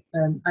be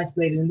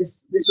isolated. And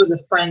this was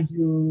a friend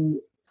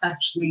who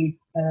actually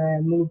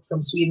moved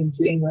from Sweden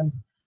to England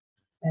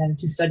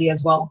to study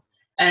as well.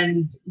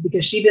 And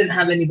because she didn't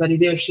have anybody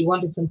there, she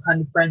wanted some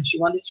kind of friend. She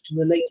wanted to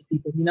relate to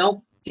people, you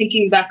know,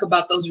 thinking back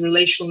about those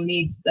relational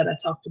needs that I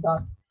talked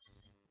about.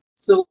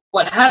 So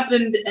what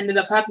ended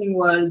up happening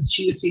was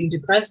she was feeling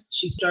depressed.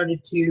 She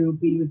started to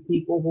be with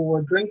people who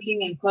were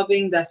drinking and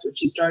clubbing. That's what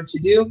she started to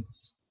do.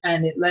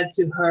 And it led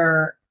to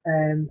her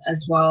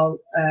as well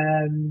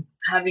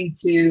having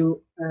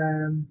to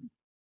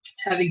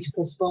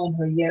postpone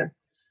her year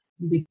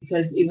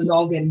because it was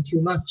all getting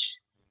too much.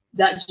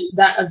 That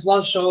as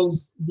well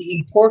shows the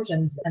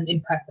importance and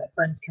impact that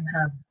friends can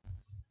have,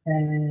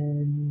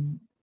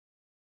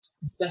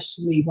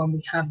 especially when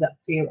we have that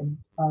fear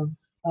of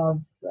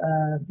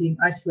being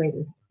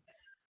isolated.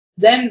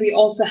 Then we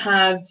also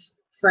have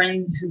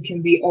friends who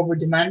can be over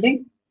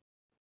demanding.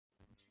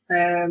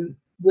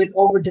 With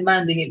over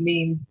demanding, it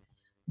means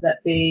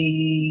that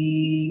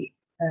they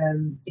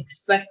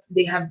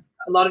they have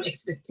a lot of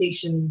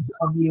expectations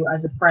of you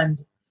as a friend,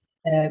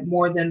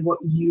 more than what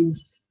you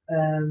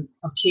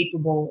are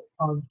capable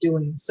of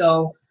doing.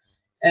 So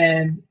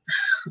I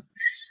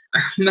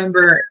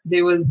remember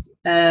there was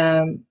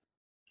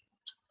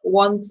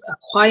once a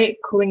quiet,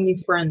 clingy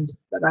friend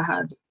that I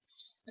had,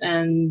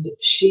 and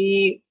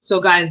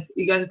so guys,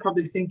 you guys are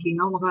probably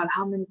thinking, oh my god,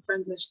 how many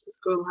friends has this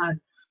girl had?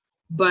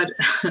 But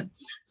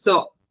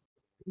so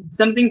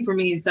something for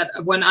me is that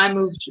when I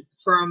moved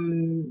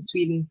from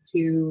Sweden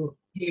to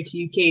here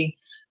to UK,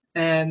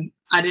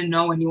 I didn't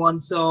know anyone.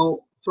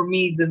 So for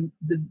me, the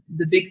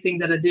big thing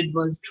that I did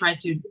was try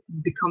to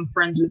become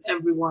friends with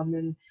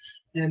everyone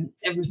and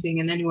everything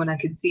and anyone I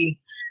could see.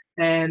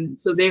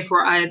 So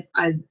therefore, I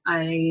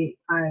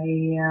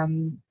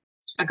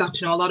got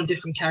to know a lot of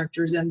different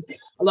characters, and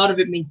a lot of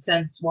it made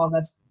sense while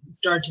I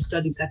started to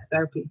study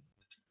psychotherapy.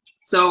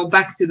 So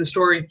back to the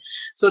story.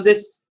 So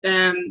this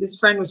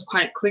friend was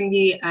quite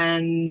clingy,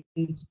 and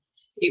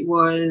it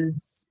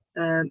was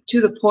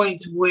to the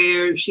point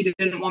where she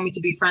didn't want me to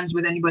be friends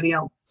with anybody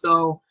else.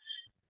 So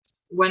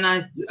when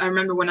I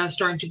remember when I was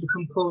starting to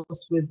become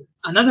close with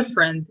another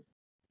friend,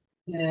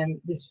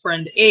 this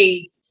friend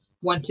A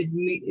wanted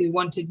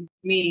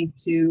me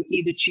to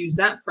either choose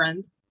that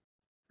friend,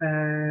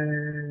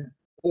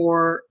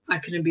 or I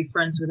couldn't be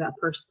friends with that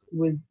person,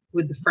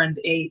 with the friend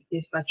A,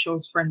 if I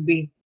chose friend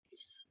B.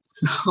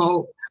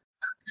 So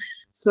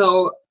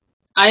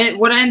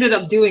what I ended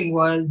up doing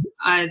was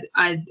I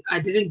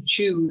didn't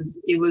choose.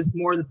 It was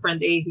more the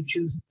friend A who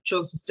chose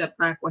to step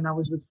back when I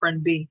was with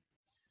friend B.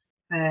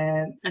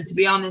 And to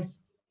be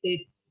honest,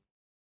 it's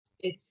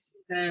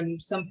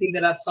something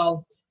that I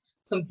felt,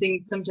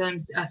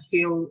 sometimes I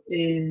feel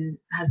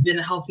has been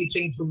a healthy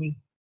thing for me,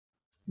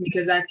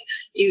 because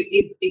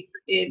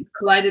it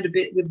collided a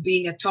bit with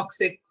being a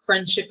toxic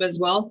friendship as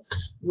well,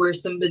 where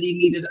somebody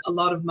needed a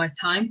lot of my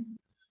time,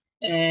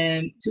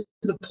 to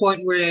the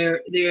point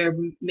where they're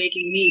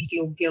making me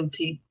feel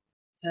guilty,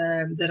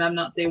 that I'm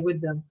not there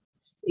with them.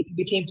 It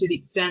became to the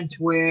extent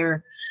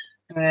where,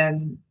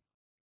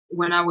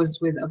 when I was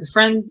with other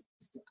friends,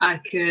 I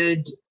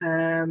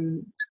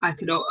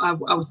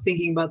was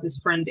thinking about this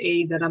friend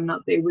A, that I'm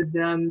not there with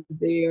them,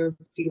 they're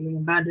feeling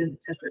abandoned,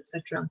 etc.,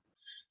 etc.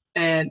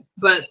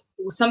 But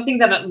something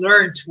that I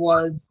learned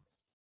was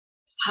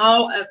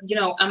how,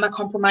 am I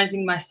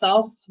compromising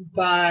myself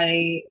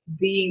by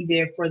being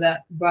there for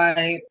that,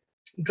 by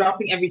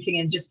dropping everything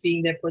and just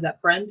being there for that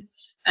friend,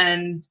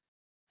 and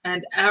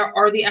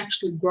are they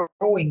actually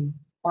growing?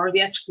 Are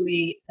they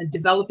actually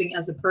developing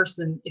as a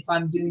person if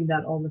I'm doing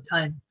that all the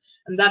time?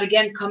 And that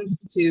again comes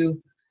to,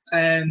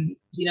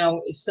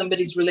 if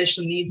somebody's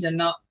relational needs are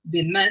not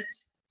being met.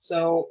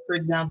 So, for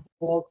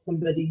example,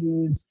 somebody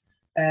who's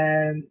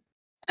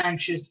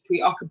anxious,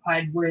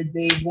 preoccupied, where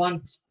they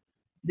want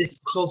this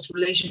close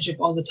relationship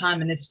all the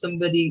time, and if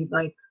somebody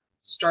like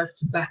starts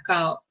to back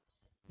out,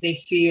 they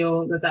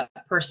feel that that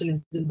person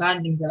is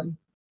abandoning them,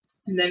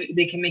 and then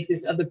they can make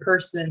this other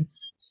person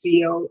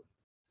feel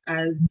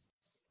as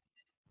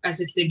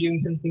if they're doing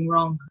something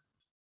wrong,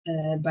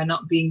 by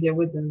not being there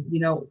with them.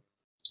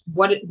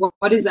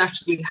 What is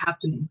actually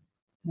happening,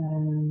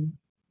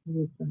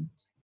 with that.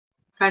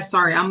 Okay,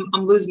 sorry, I'm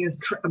losing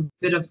a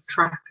bit of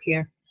track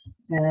here,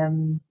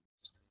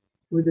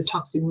 with the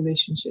toxic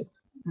relationship,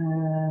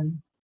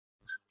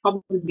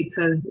 probably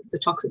because it's a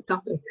toxic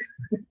topic,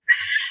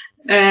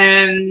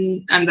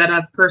 and that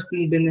I've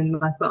personally been in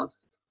myself.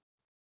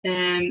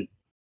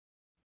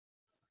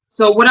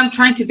 So what I'm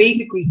trying to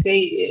basically say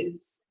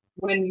is,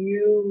 when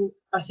you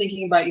are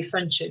thinking about your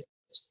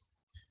friendships,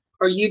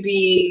 are you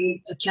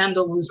being a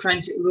candle who's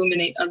trying to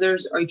illuminate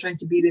others? Are you trying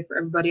to be there for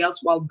everybody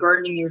else while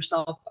burning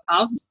yourself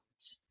out?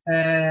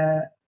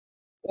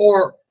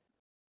 Or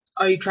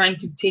are you trying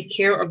to take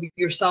care of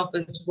yourself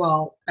as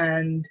well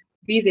and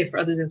be there for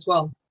others as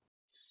well?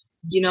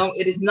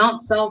 It is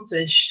not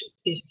selfish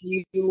if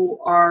you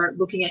are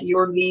looking at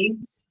your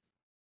needs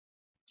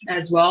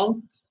as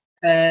well,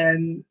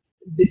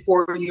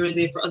 before you're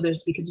there for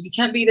others, because if you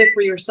can't be there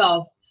for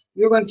yourself,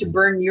 you're going to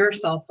burn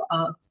yourself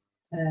out,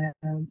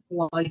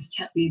 while you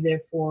can't be there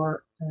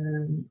for,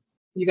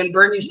 you're going to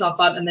burn yourself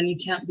out, and then you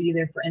can't be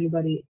there for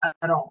anybody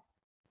at all.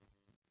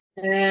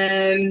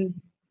 And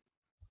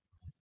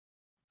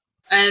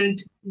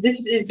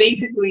this is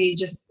basically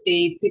just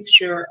a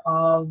picture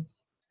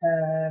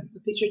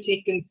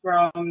taken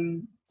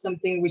from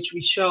something which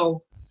we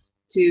show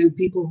to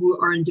people who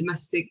are in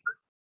domestic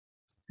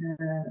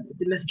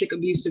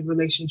abusive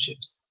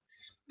relationships.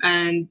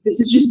 And this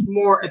is just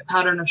more a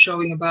pattern of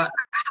showing about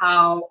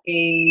how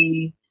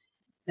a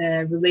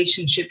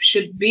relationship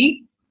should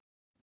be.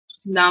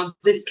 Now,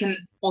 this can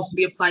also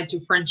be applied to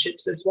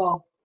friendships as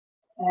well.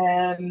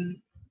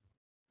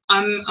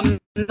 I'm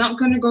not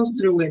going to go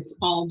through it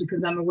all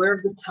because I'm aware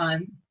of the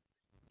time,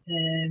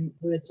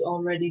 where it's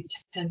already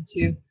 10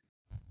 to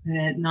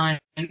 9.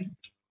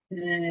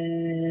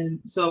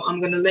 So I'm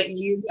going to let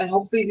you, and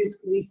hopefully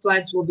these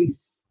slides will be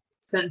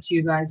sent to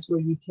you guys, where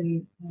you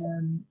can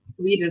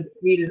read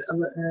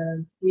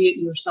it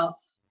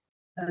yourself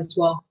as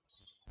well.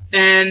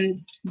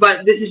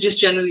 But this is just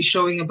generally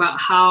showing about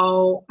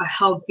how a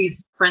healthy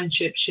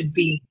friendship should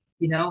be,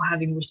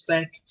 having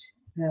respect,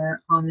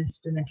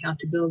 honest and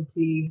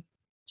accountability,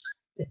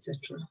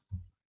 etc.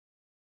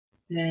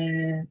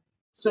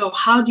 So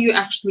how do you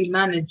actually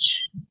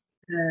manage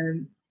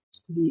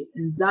the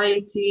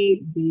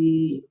anxiety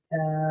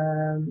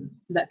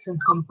that can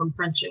come from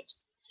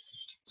friendships?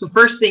 So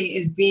first thing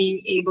is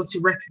being able to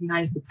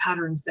recognize the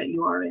patterns that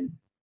you are in.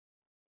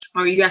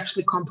 Are you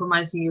actually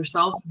compromising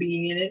yourself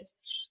being in it?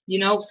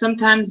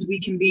 Sometimes we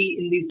can be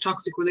in these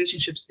toxic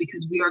relationships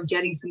because we are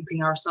getting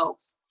something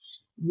ourselves.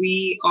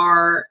 We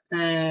are,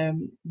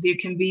 there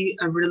can be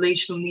a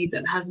relational need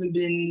that hasn't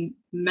been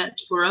met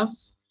for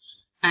us,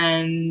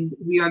 and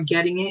we are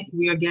getting it.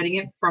 We are getting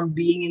it from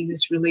being in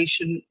this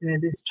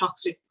this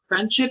toxic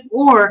friendship,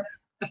 or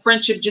a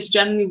friendship just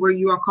generally where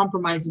you are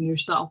compromising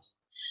yourself.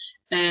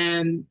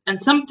 And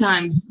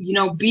sometimes,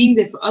 being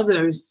there for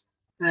others,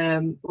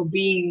 or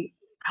being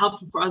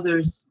helpful for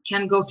others,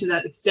 can go to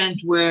that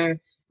extent where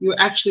you're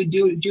actually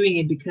doing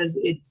it because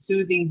it's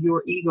soothing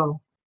your ego,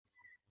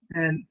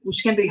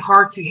 which can be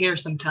hard to hear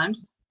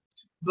sometimes.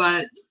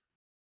 But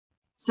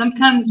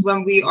sometimes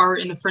when we are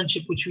in a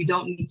friendship which we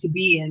don't need to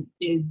be in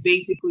is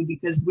basically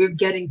because we're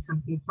getting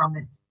something from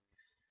it.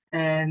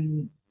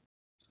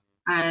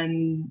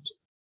 And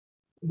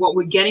what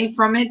we're getting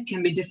from it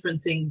can be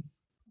different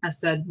things. As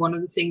said, one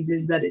of the things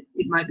is that it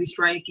might be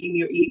striking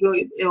your ego,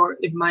 or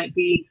it might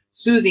be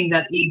soothing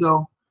that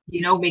ego,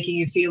 you know, making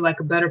you feel like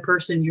a better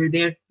person. You're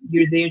there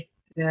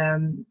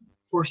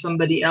for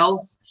somebody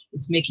else.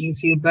 It's making you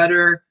feel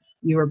better.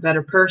 You're a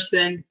better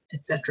person,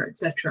 etc.,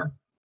 etc.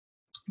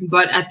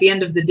 But at the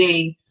end of the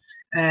day,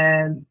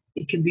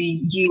 it can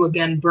be you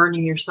again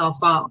burning yourself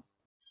out.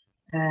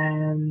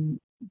 And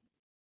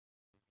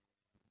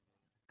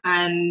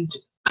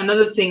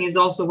another thing is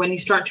also when you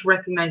start to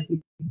recognize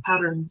these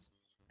patterns,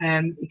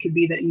 it could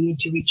be that you need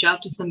to reach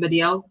out to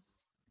somebody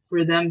else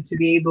for them to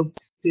be able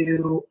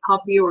to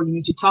help you, or you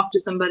need to talk to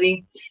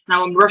somebody.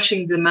 Now I'm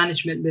rushing the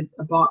management bit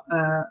about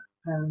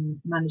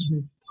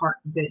management part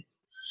a bit,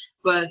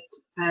 but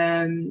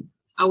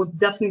I would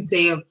definitely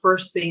say a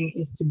first thing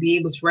is to be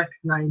able to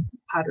recognize the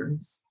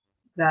patterns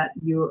that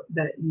you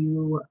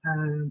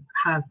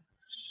have.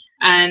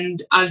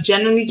 And I've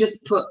generally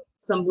just put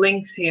some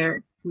links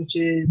here, which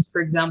is,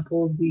 for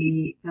example,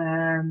 the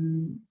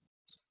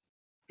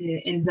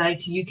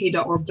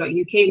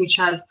anxietyuk.org.uk, which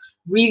has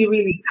really,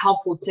 really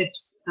helpful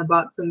tips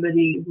about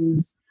somebody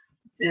who's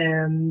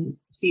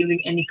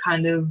feeling any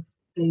kind of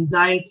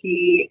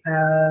anxiety,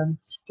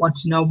 want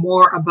to know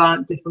more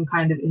about different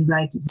kind of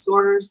anxiety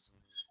disorders,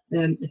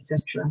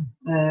 etc.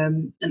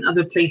 And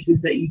other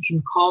places that you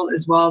can call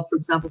as well. For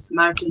example,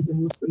 Samaritans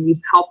and Muslim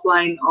Youth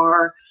Helpline,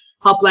 or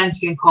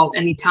helplines you can call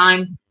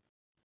anytime.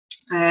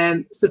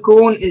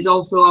 Sukoon is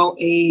also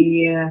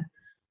a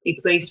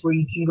place where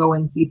you can go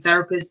and see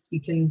therapists.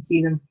 You can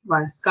see them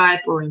via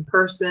Skype or in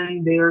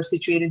person. They are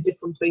situated in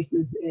different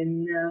places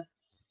in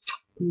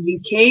the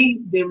UK.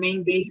 Their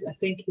main base, I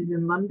think, is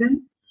in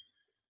London.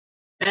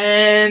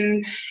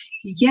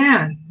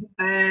 Yeah,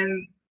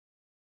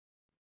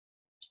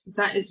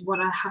 that is what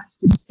I have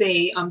to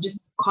say. I'm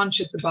just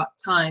conscious about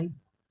time.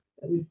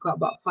 We've got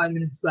about 5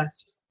 minutes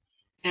left.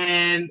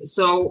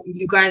 So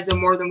you guys are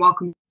more than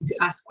welcome to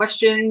ask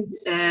questions.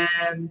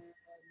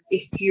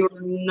 If you're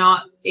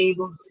not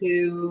able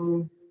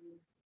to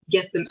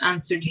get them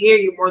answered here,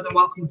 you're more than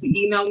welcome to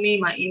email me.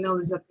 My email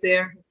is up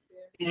there,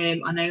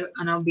 and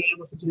I'll be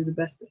able to do the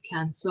best I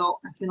can. So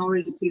I can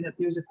already see that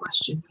there's a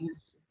question here.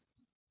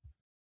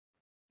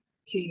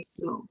 Okay,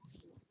 so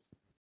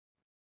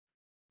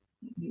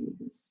let me read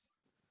this.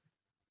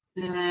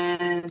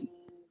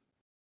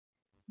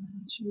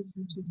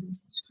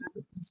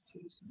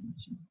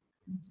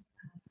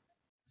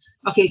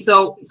 Okay,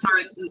 so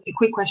sorry, a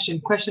quick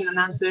question and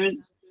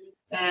answers.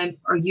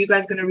 Are you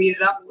guys going to read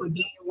it up, or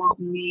do you want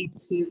me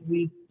to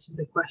read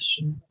the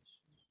question?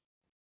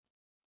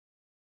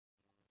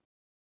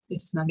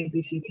 Isma, maybe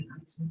if you can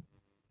answer.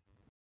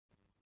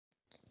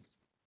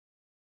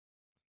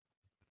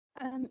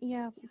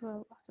 Yeah,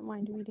 well, I don't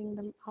mind reading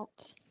them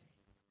out.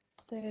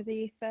 So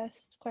the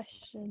first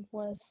question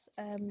was,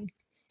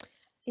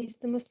 is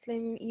the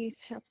Muslim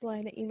Youth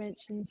Helpline that you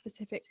mentioned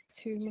specific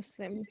to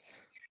Muslims?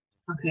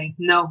 Okay,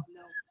 no,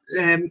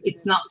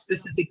 it's not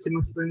specific to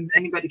Muslims.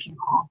 Anybody can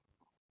call.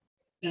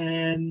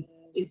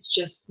 It's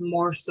just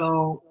more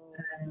so.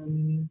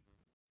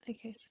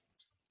 Okay.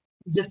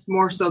 Just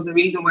more so, the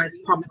reason why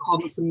it's probably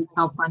called Muslim Youth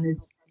Helpline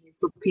is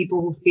for people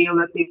who feel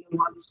that they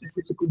want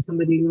specifically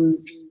somebody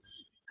who's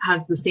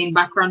has the same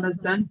background as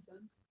them,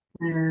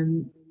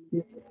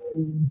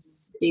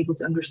 is able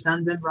to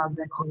understand them, rather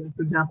than calling,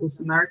 for example,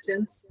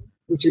 Samaritans,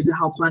 which is a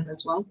helpline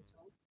as well.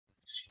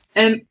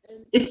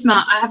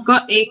 Isma, I have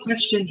got a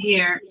question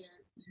here,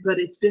 but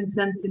it's been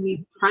sent to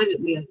me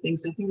privately, I think,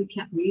 so I think we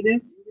can't read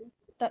it.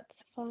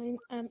 That's fine.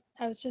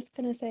 I was just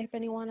going to say, if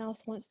anyone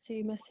else wants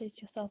to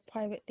message yourself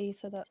privately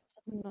so that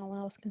no one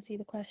else can see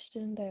the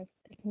question, they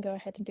can go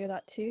ahead and do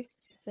that too,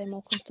 if they're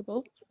more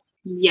comfortable.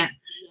 Yeah.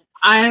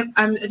 I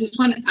just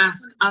want to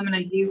ask, Amina,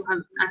 you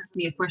have asked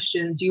me a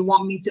question. Do you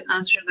want me to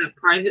answer that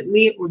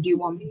privately, or do you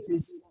want me to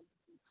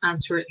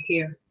answer it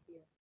here?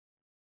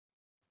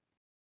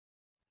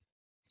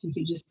 If you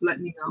could just let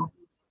me know.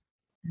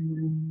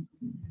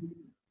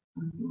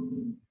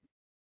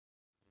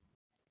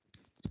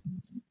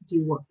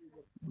 Do what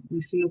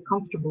you feel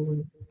comfortable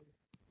with.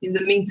 In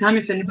the meantime,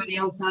 if anybody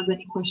else has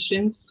any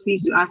questions,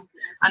 please do ask.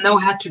 I know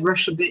I had to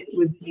rush a bit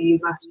with the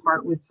last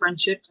part with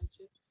friendships.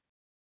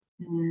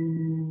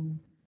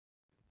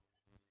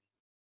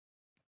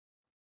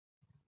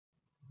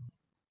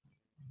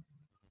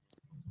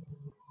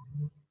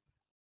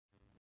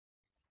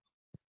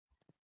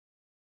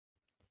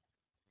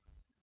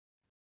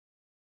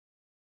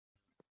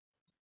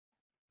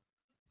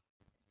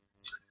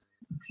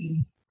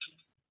 Okay.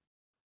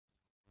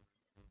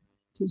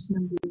 To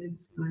send the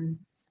links,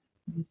 guys.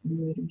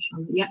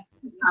 Yeah,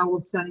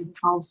 I'll send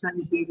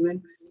the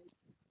links.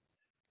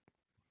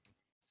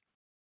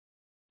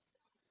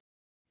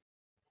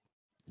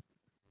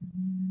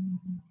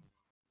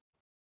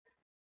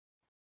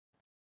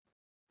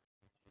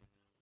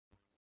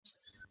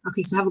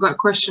 Okay, so I've got a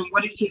question.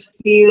 What if you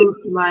feel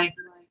like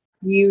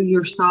you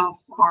yourself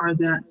are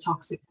that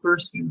toxic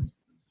person.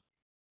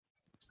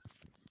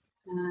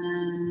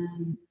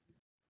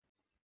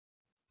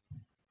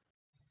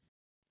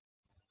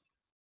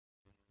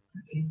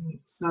 Okay,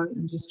 wait, sorry,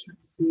 I'm just trying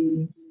to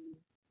see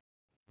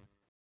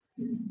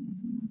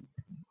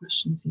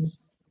questions here.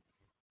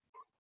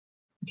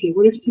 Okay,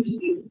 what if you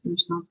feel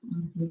yourself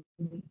as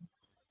a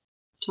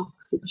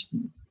toxic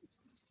person?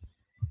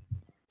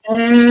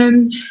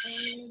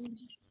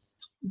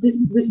 This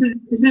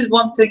is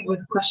one thing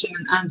with question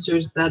and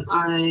answers that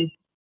I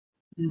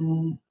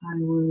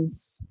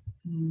was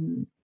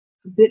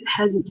a bit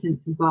hesitant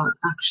about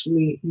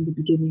actually in the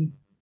beginning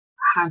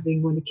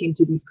having when it came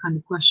to these kind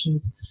of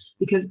questions,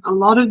 because a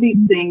lot of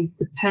these things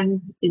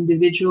depend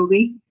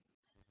individually.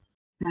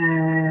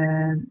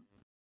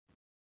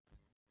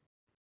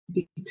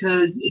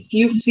 Because if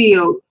you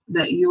feel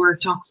that you are a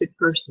toxic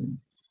person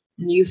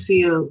and you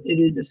feel it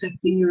is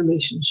affecting your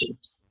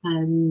relationships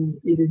and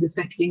it is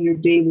affecting your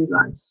daily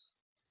life,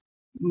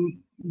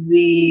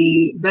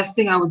 the best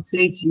thing I would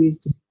say to you is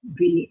to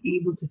be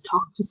able to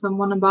talk to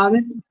someone about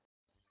it.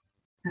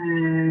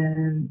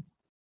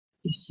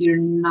 If you're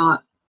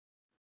not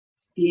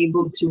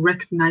able to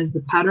recognize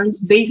the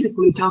patterns,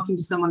 basically talking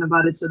to someone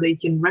about it so they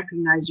can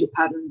recognize your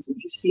patterns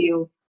if you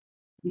feel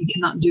you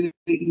cannot do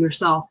it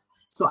yourself.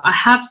 So I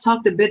have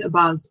talked a bit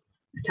about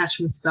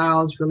attachment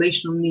styles,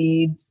 relational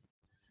needs,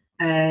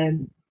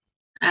 and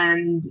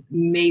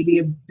maybe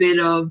a bit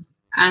of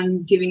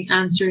and giving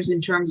answers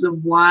in terms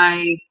of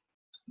why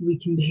we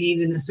can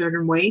behave in a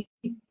certain way.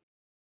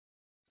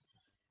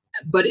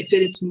 But if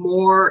it is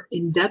more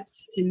in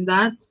depth in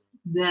that,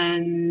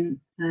 then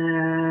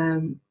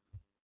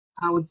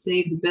I would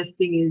say the best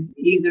thing is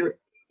either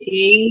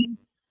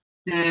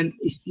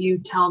if you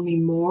tell me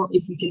more,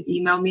 if you can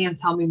email me and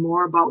tell me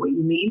more about what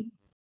you mean,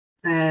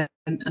 and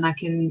I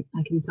can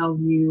tell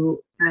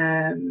you,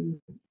 I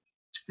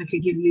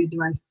could give you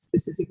advice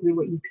specifically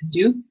what you could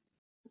do,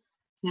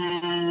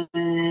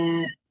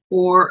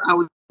 or I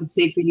would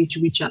say for you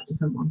to reach out to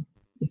someone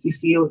if you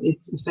feel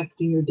it's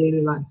affecting your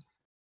daily life.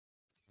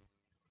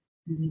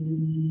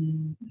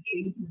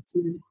 Okay, let's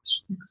see the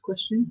next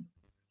question.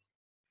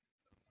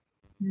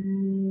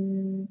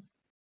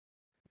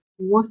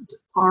 What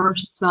are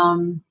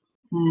some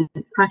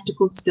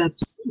practical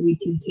steps we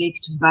can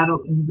take to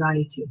battle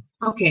anxiety?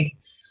 Okay,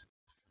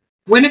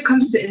 when it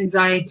comes to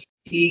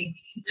anxiety,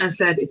 as I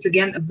said, it's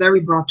again a very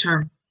broad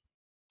term.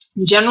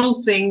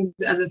 General things,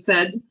 as I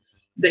said,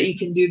 that you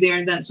can do there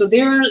and then. So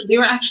there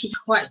are actually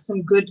quite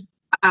some good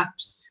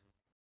apps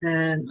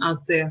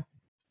out there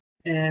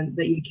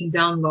that you can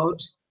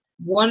download.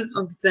 One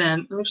of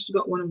them, I've actually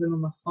got one of them on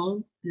my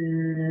phone.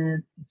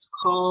 It's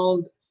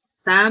called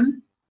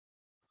SAM.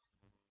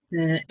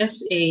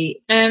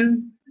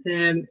 SAM.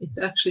 It's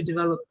actually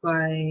developed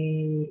by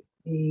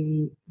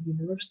a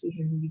university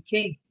here in the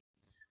UK,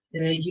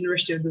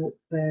 University of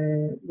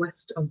the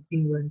West of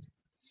England.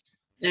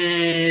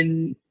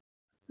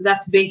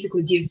 That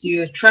basically gives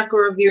you a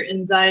tracker of your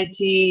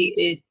anxiety.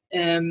 It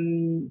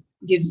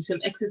gives you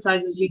some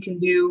exercises you can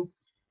do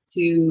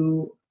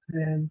to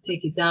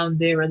take it down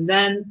there and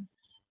then.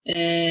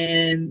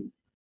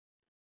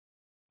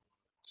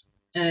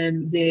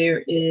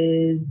 There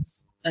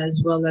is,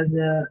 as well as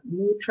a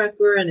mood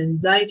tracker, an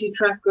anxiety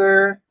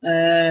tracker,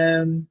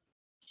 and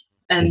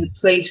a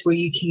place where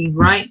you can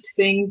write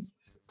things.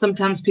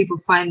 Sometimes people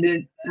find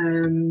it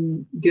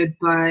good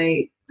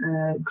by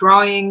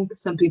drawing.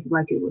 Some people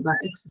like it by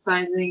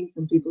exercising.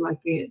 Some people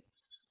like it.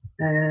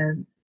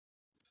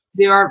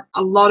 There are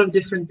a lot of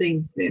different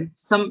things there.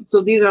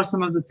 So these are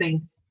some of the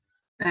things.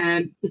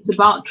 It's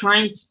about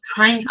trying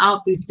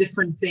out these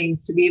different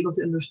things to be able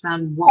to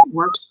understand what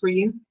works for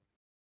you.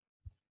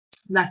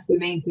 That's the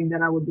main thing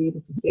that I would be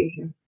able to say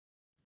here.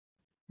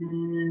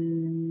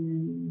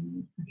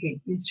 Okay,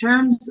 in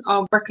terms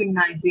of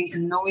recognizing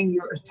and knowing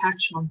your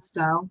attachment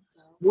style,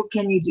 what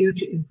can you do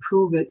to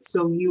improve it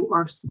so you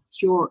are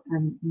secure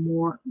and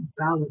more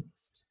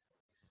balanced?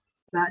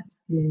 That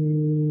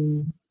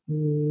is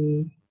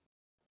a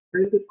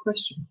very good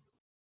question.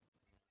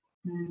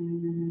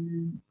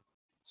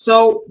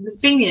 So the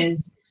thing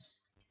is,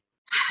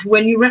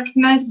 when you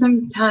recognize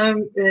some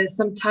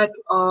type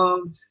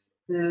of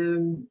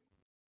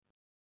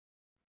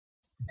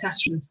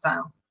attachment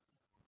style,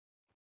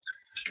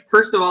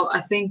 first of all,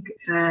 I think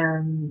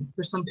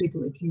for some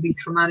people it can be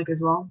traumatic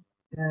as well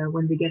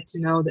when they get to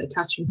know the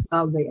attachment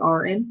style they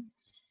are in.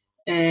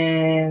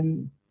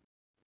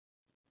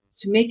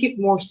 To make it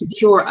more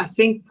secure, I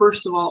think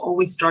first of all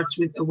always starts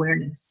with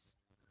awareness.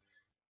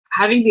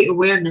 Having the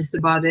awareness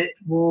about it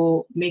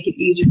will make it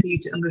easier for you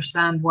to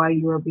understand why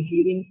you are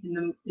behaving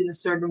in a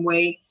certain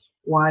way,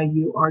 why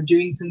you are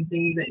doing some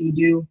things that you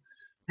do.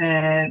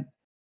 And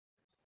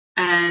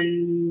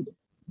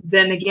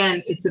then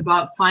again, it's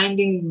about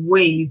finding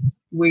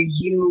ways where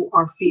you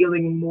are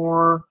feeling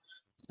more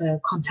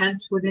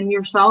content within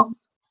yourself.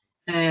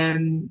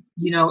 You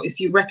know, if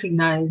you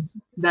recognize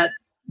that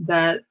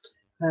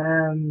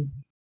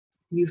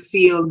you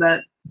feel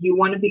that you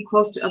want to be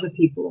close to other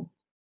people,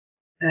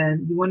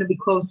 You want to be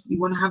close, you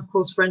want to have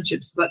close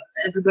friendships, but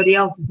everybody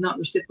else is not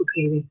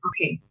reciprocating.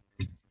 Okay,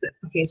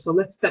 so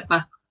let's step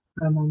back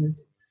for a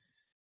moment.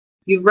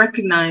 You've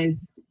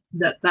recognized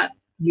that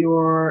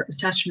your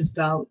attachment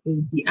style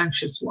is the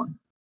anxious one.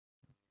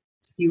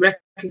 You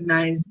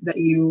recognize that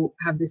you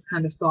have this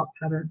kind of thought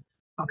pattern.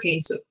 Okay,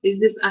 so is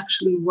this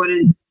actually what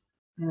is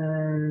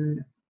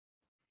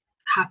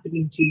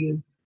happening to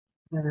you?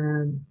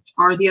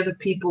 Are the other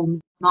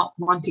people not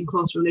wanting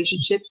close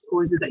relationships,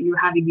 or is it that you're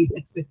having these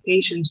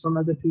expectations from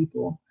other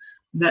people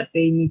that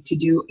they need to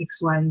do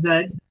X, Y, and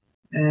Z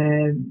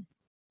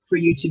for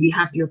you to be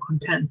happy or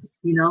content?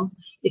 You know,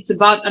 it's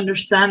about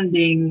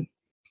understanding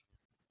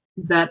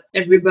that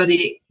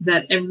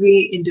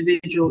every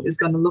individual is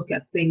going to look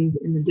at things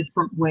in a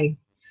different way.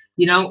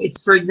 You know,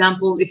 it's, for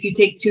example, if you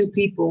take two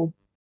people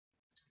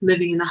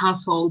living in a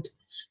household,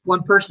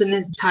 one person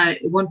has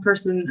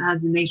the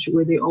nature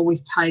where they're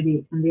always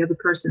tidy, and the other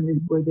person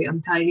is where they're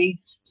untidy.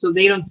 So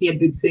they don't see a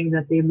big thing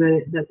that they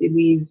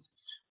leave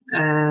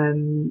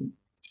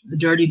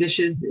dirty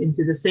dishes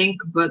into the sink,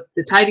 but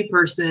the tidy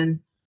person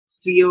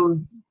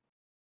feels,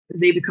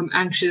 they become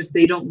anxious.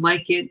 They don't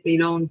like it. They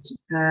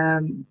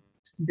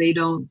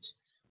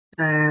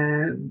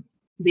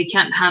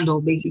can't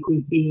handle basically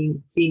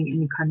seeing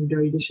any kind of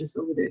dirty dishes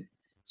over there.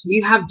 So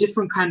you have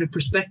different kind of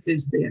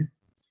perspectives there.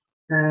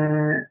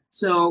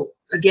 So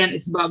again,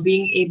 it's about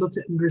being able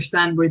to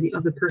understand where the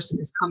other person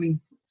is coming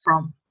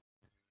from.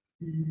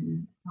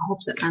 I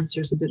hope that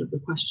answers a bit of the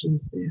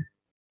questions there.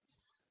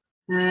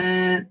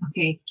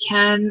 Okay,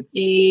 can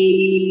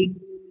a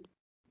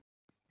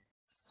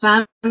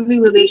family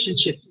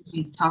relationship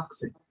be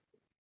toxic?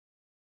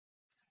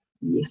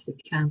 Yes,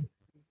 it can.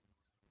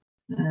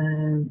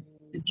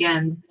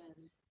 Again,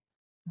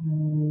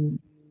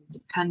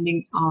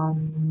 depending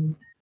on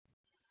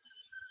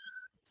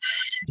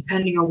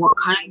what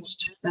kind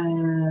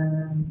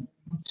of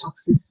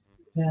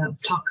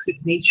toxic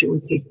nature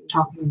we're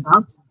talking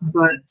about,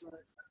 but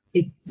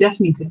it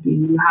definitely could be.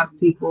 You have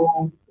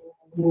people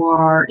who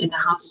are in a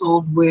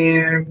household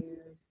where,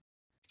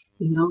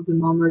 you know, the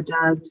mom or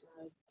dad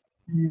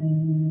are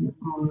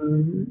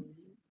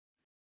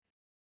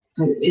in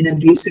an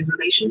abusive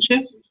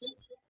relationship.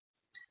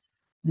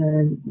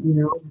 You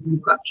know,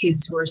 you've got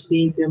kids who are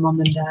seeing their mom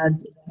and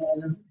dad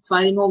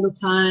fighting all the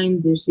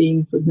time. They're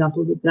seeing, for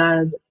example, the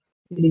dad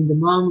hitting the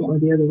mom or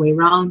the other way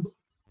around.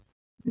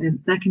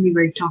 And that can be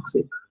very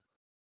toxic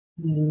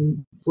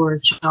for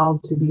a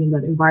child to be in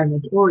that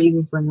environment, or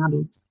even for an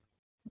adult,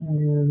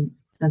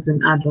 as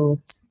an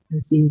adult,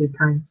 and seeing their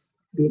parents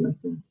be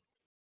like that.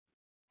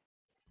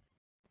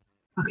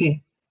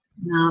 Okay,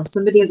 now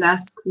somebody has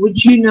asked,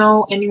 would you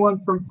know anyone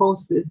from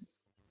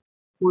FOSIS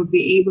would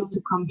be able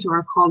to come to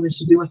our college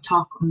to do a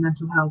talk on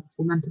mental health,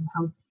 for mental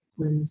health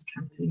awareness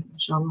campaign,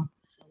 inshallah?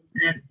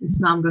 And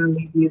Isma, I'm going to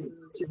leave you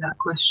to that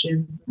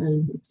question,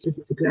 as it's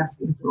specifically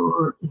asking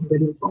for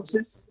anybody in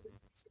FOSIS.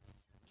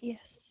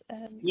 Yes,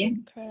 Yeah.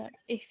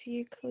 if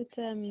you could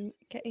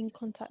get in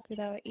contact with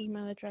our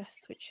email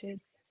address, which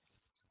is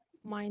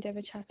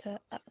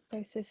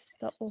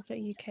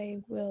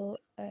mindoverchatter@fosis.org.uk,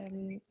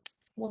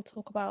 we'll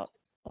talk about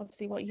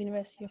obviously what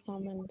university you're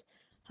from and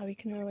how we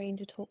can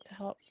arrange a talk to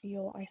help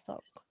your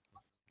ISOC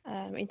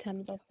in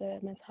terms of the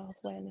mental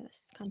health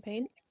awareness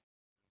campaign,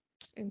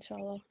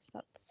 inshallah. So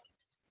that's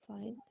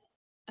fine.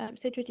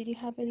 Sidra, did you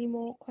have any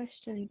more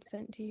questions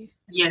sent to you?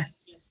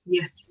 Yes.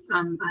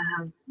 I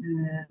have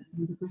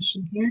another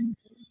question here.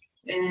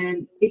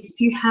 If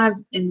you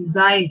have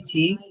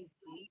anxiety,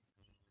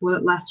 will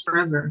it last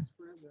forever?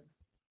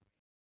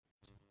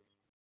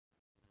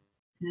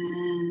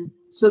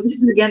 So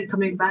this is again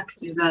coming back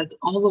to that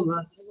all of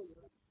us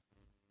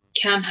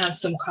can have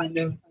some kind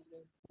of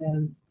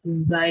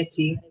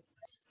anxiety,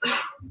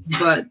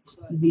 but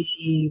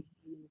the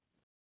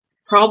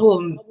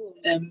problem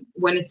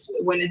when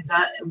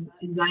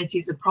anxiety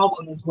is a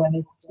problem is when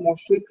it's more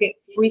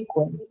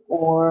frequent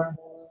or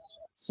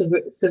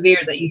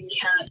severe, that you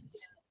can't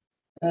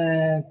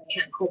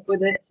cope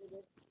with it,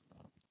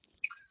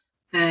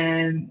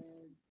 and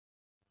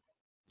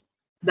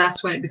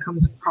that's when it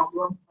becomes a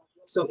problem.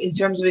 So in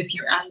terms of, if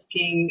you're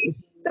asking if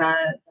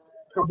that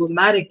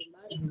problematic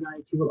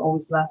anxiety will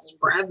always last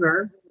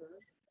forever,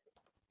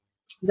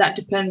 that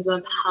depends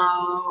on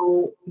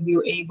how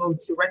you're able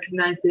to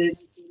recognize it,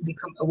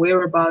 become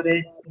aware about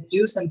it,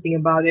 do something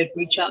about it,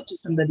 reach out to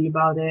somebody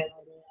about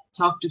it,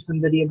 talk to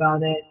somebody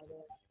about it,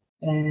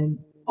 and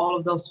all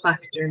of those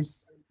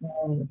factors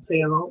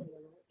play a role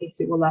if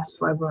it will last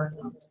forever or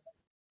not.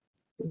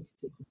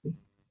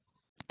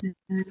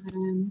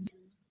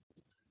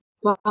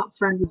 But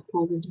friend with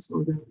bipolar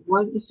disorder,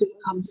 what if it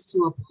comes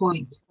to a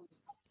point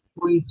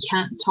where you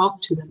can't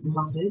talk to them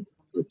about it,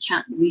 but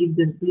can't leave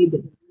them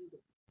either?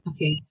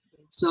 Okay,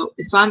 so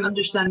if I'm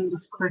understanding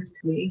this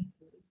correctly,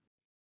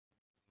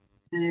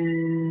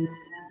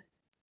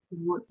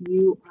 what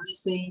you are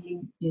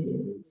saying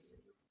is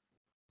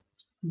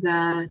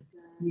that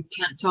you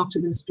can't talk to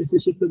them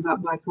specifically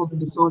about bipolar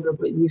disorder,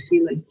 but you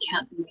feel like you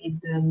can't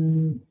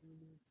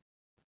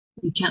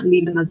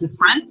leave them as a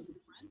friend,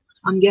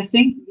 I'm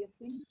guessing.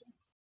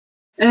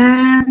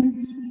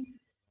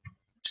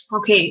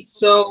 Okay,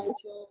 so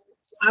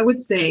I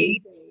would say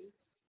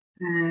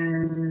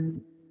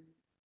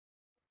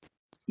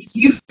if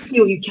you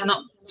feel you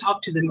cannot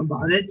talk to them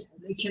about it,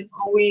 you can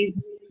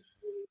always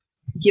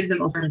give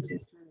them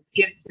alternatives.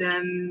 Give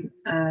them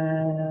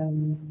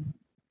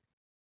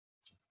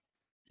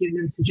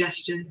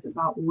suggestions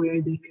about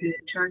where they could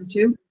turn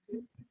to.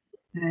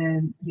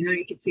 And you know,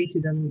 you could say to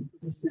them,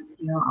 listen,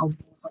 you know, I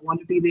want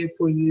to be there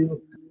for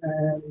you,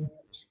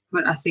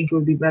 but I think it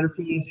would be better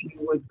for you if you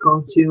would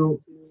go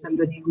to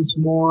somebody who's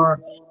more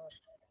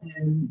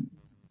um,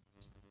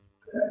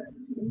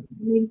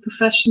 maybe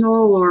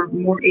professional or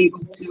more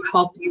able to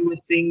help you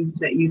with things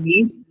that you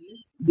need,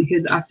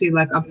 because I feel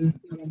like I'm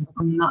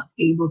not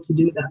able to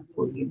do that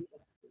for you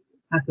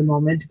at the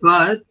moment,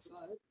 but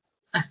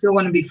I still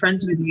want to be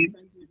friends with you.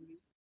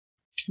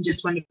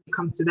 Just when it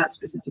comes to that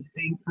specific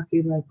thing, I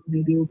feel like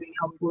maybe it would be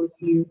helpful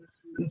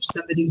if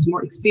somebody who's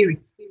more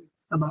experienced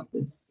about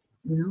this,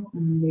 you know,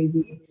 and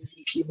maybe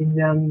giving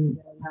them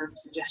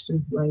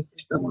suggestions like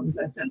the ones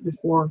I said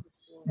before,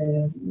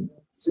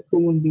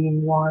 Sukoon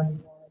being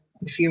one.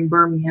 If you're in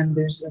Birmingham,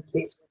 there's a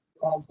place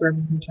called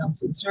Birmingham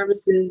Counseling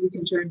Services you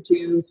can turn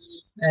to.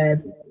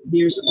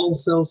 There's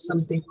also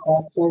something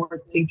called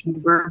Forward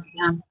Thinking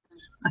Birmingham.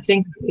 I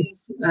think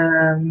it's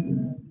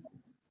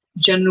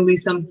generally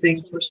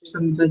something for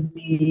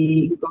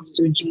somebody who goes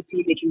to a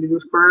GP, they can be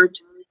referred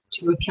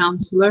to a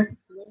counselor,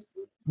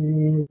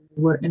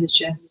 where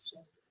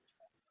NHS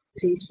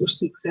pays for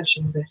 6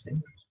 sessions, I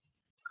think.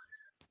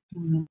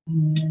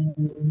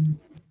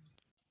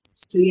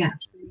 So yeah,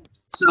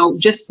 so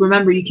just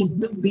remember, you can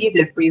still be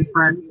there for your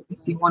friend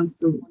if you want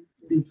to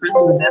be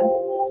friends with them.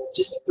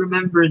 Just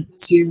remember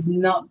to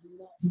not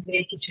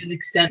make it to an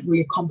extent where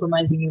you're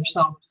compromising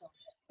yourself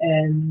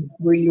and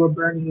where you're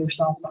burning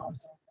yourself out.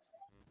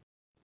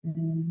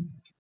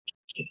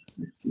 Okay,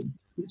 let's see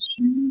this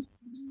question.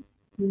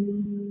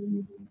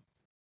 Do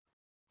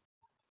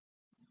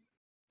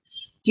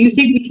you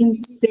think we can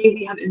say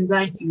we have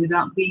anxiety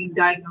without being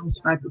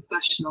diagnosed by a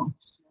professional?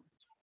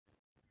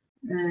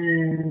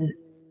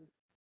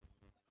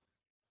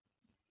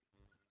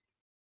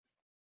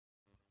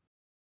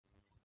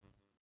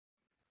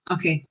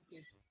 Okay,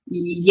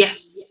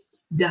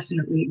 yes,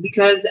 definitely.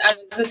 Because as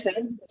I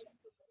said,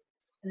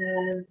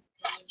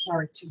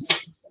 sorry, 2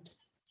 seconds,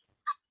 please.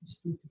 I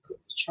just need to put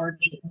the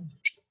charger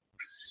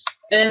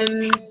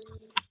in.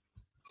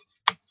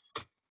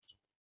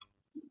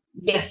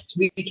 Yes,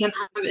 we can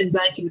have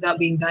anxiety without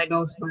being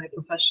diagnosed by a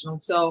professional.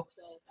 So,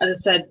 as I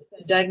said,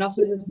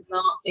 diagnosis is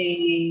not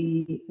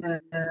a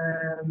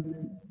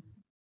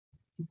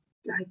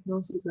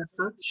diagnosis as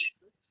such.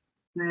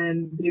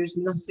 There's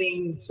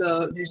nothing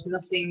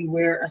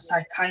where a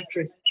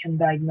psychiatrist can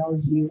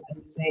diagnose you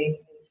and say,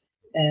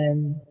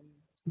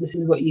 this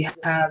is what you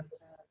have,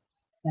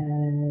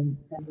 and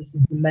this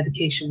is the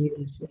medication you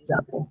need, for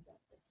example.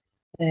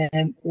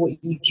 What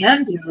you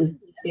can do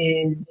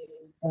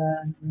is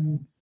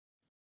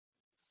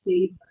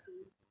seek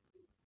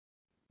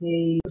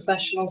a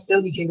professional.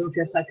 Still, you can go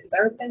to a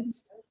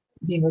psychotherapist,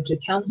 you can go to a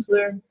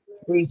counselor,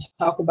 where you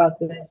talk about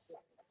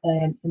this,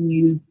 and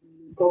you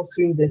go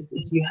through this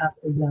if you have,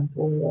 for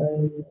example,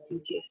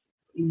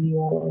 PTSD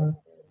or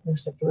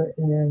separate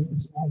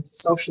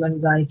social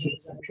anxiety,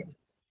 etc.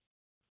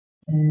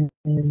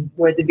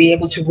 Where to be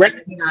able to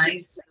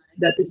recognize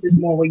that this is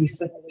more where you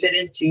fit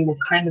into, what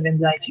kind of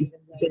anxiety you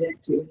fit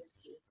into,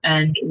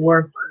 and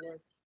work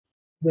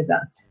with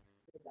that.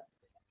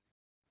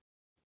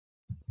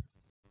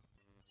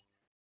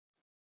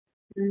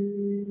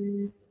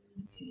 Okay,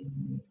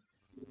 let's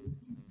see.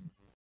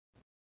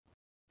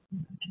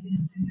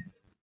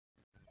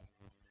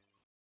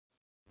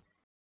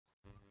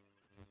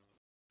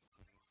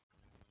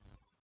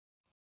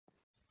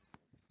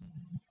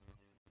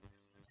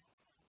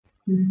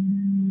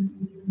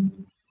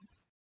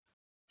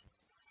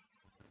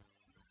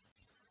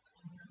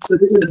 So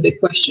this is a big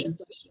question.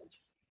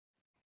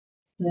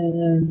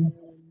 Do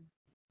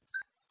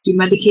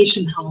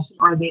medication help?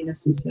 Are they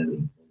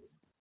necessary?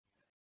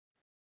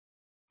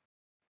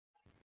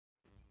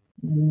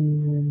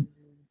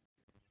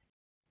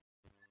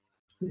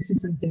 This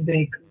is something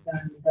big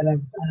that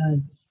I've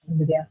had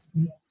somebody ask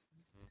me.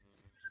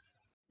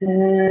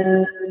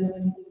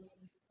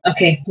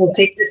 Okay, we'll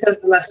take this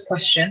as the last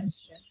question.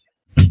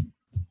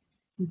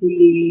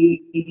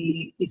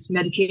 If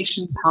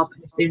medications help,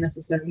 if they're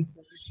necessary.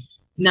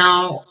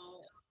 Now,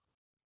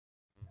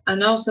 I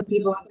know some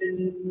people have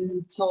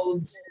been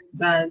told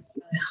that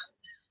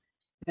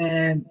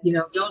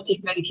don't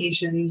take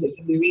medications, it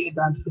can be really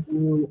bad for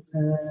you.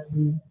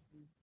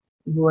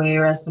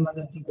 Whereas some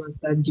other people have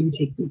said, do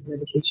take these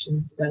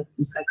medications that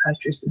the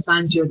psychiatrist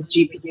assigns you or the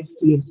GP gives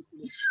to you.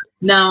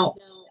 Now,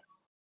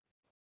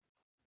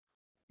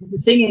 the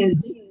thing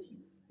is,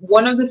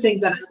 one of the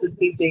things that happens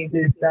these days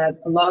is that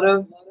a lot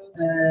of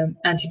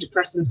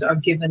antidepressants are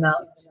given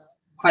out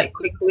quite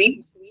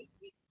quickly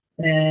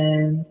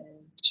to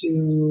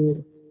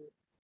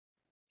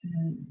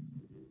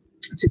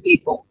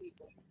people.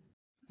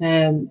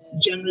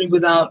 Generally,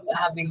 without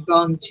having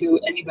gone to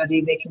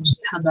anybody, they can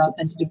just hand out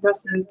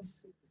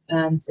antidepressants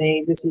and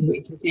say, this is what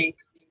you can take,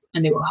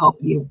 and it will help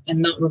you, and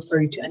not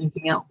refer you to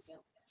anything else.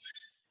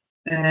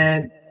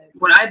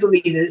 What I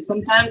believe is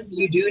sometimes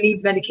you do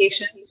need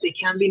medications. They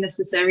can be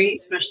necessary,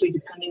 especially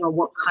depending on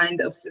what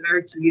kind of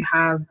severity you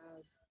have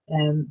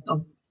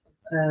of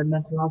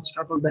mental health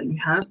struggle that you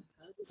have.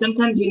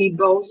 Sometimes you need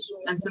both,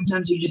 and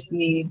sometimes you just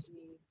need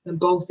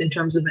both in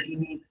terms of that you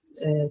need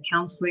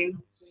counseling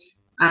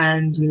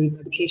and you need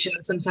medication,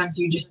 and sometimes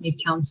you just need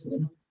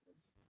counseling.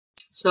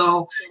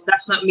 So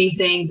that's not me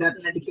saying that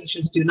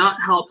medications do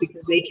not help,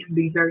 because they can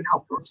be very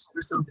helpful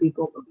for some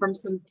people, but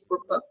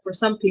for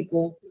some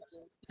people,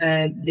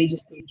 they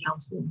just need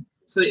counseling.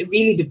 So it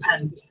really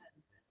depends.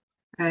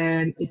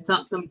 It's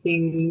not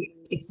something,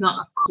 it's not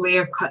a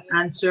clear-cut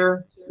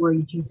answer where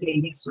you can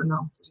say yes or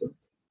no to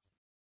it.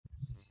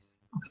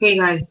 Okay,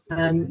 guys,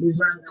 we've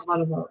run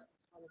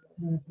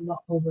a lot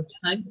over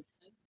time.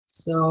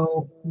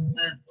 So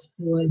that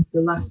was the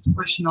last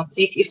question I'll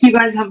take. If you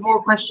guys have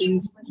more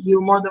questions,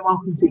 you're more than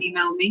welcome to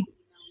email me,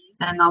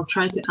 and I'll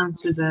try to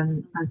answer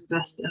them as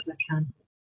best as I can.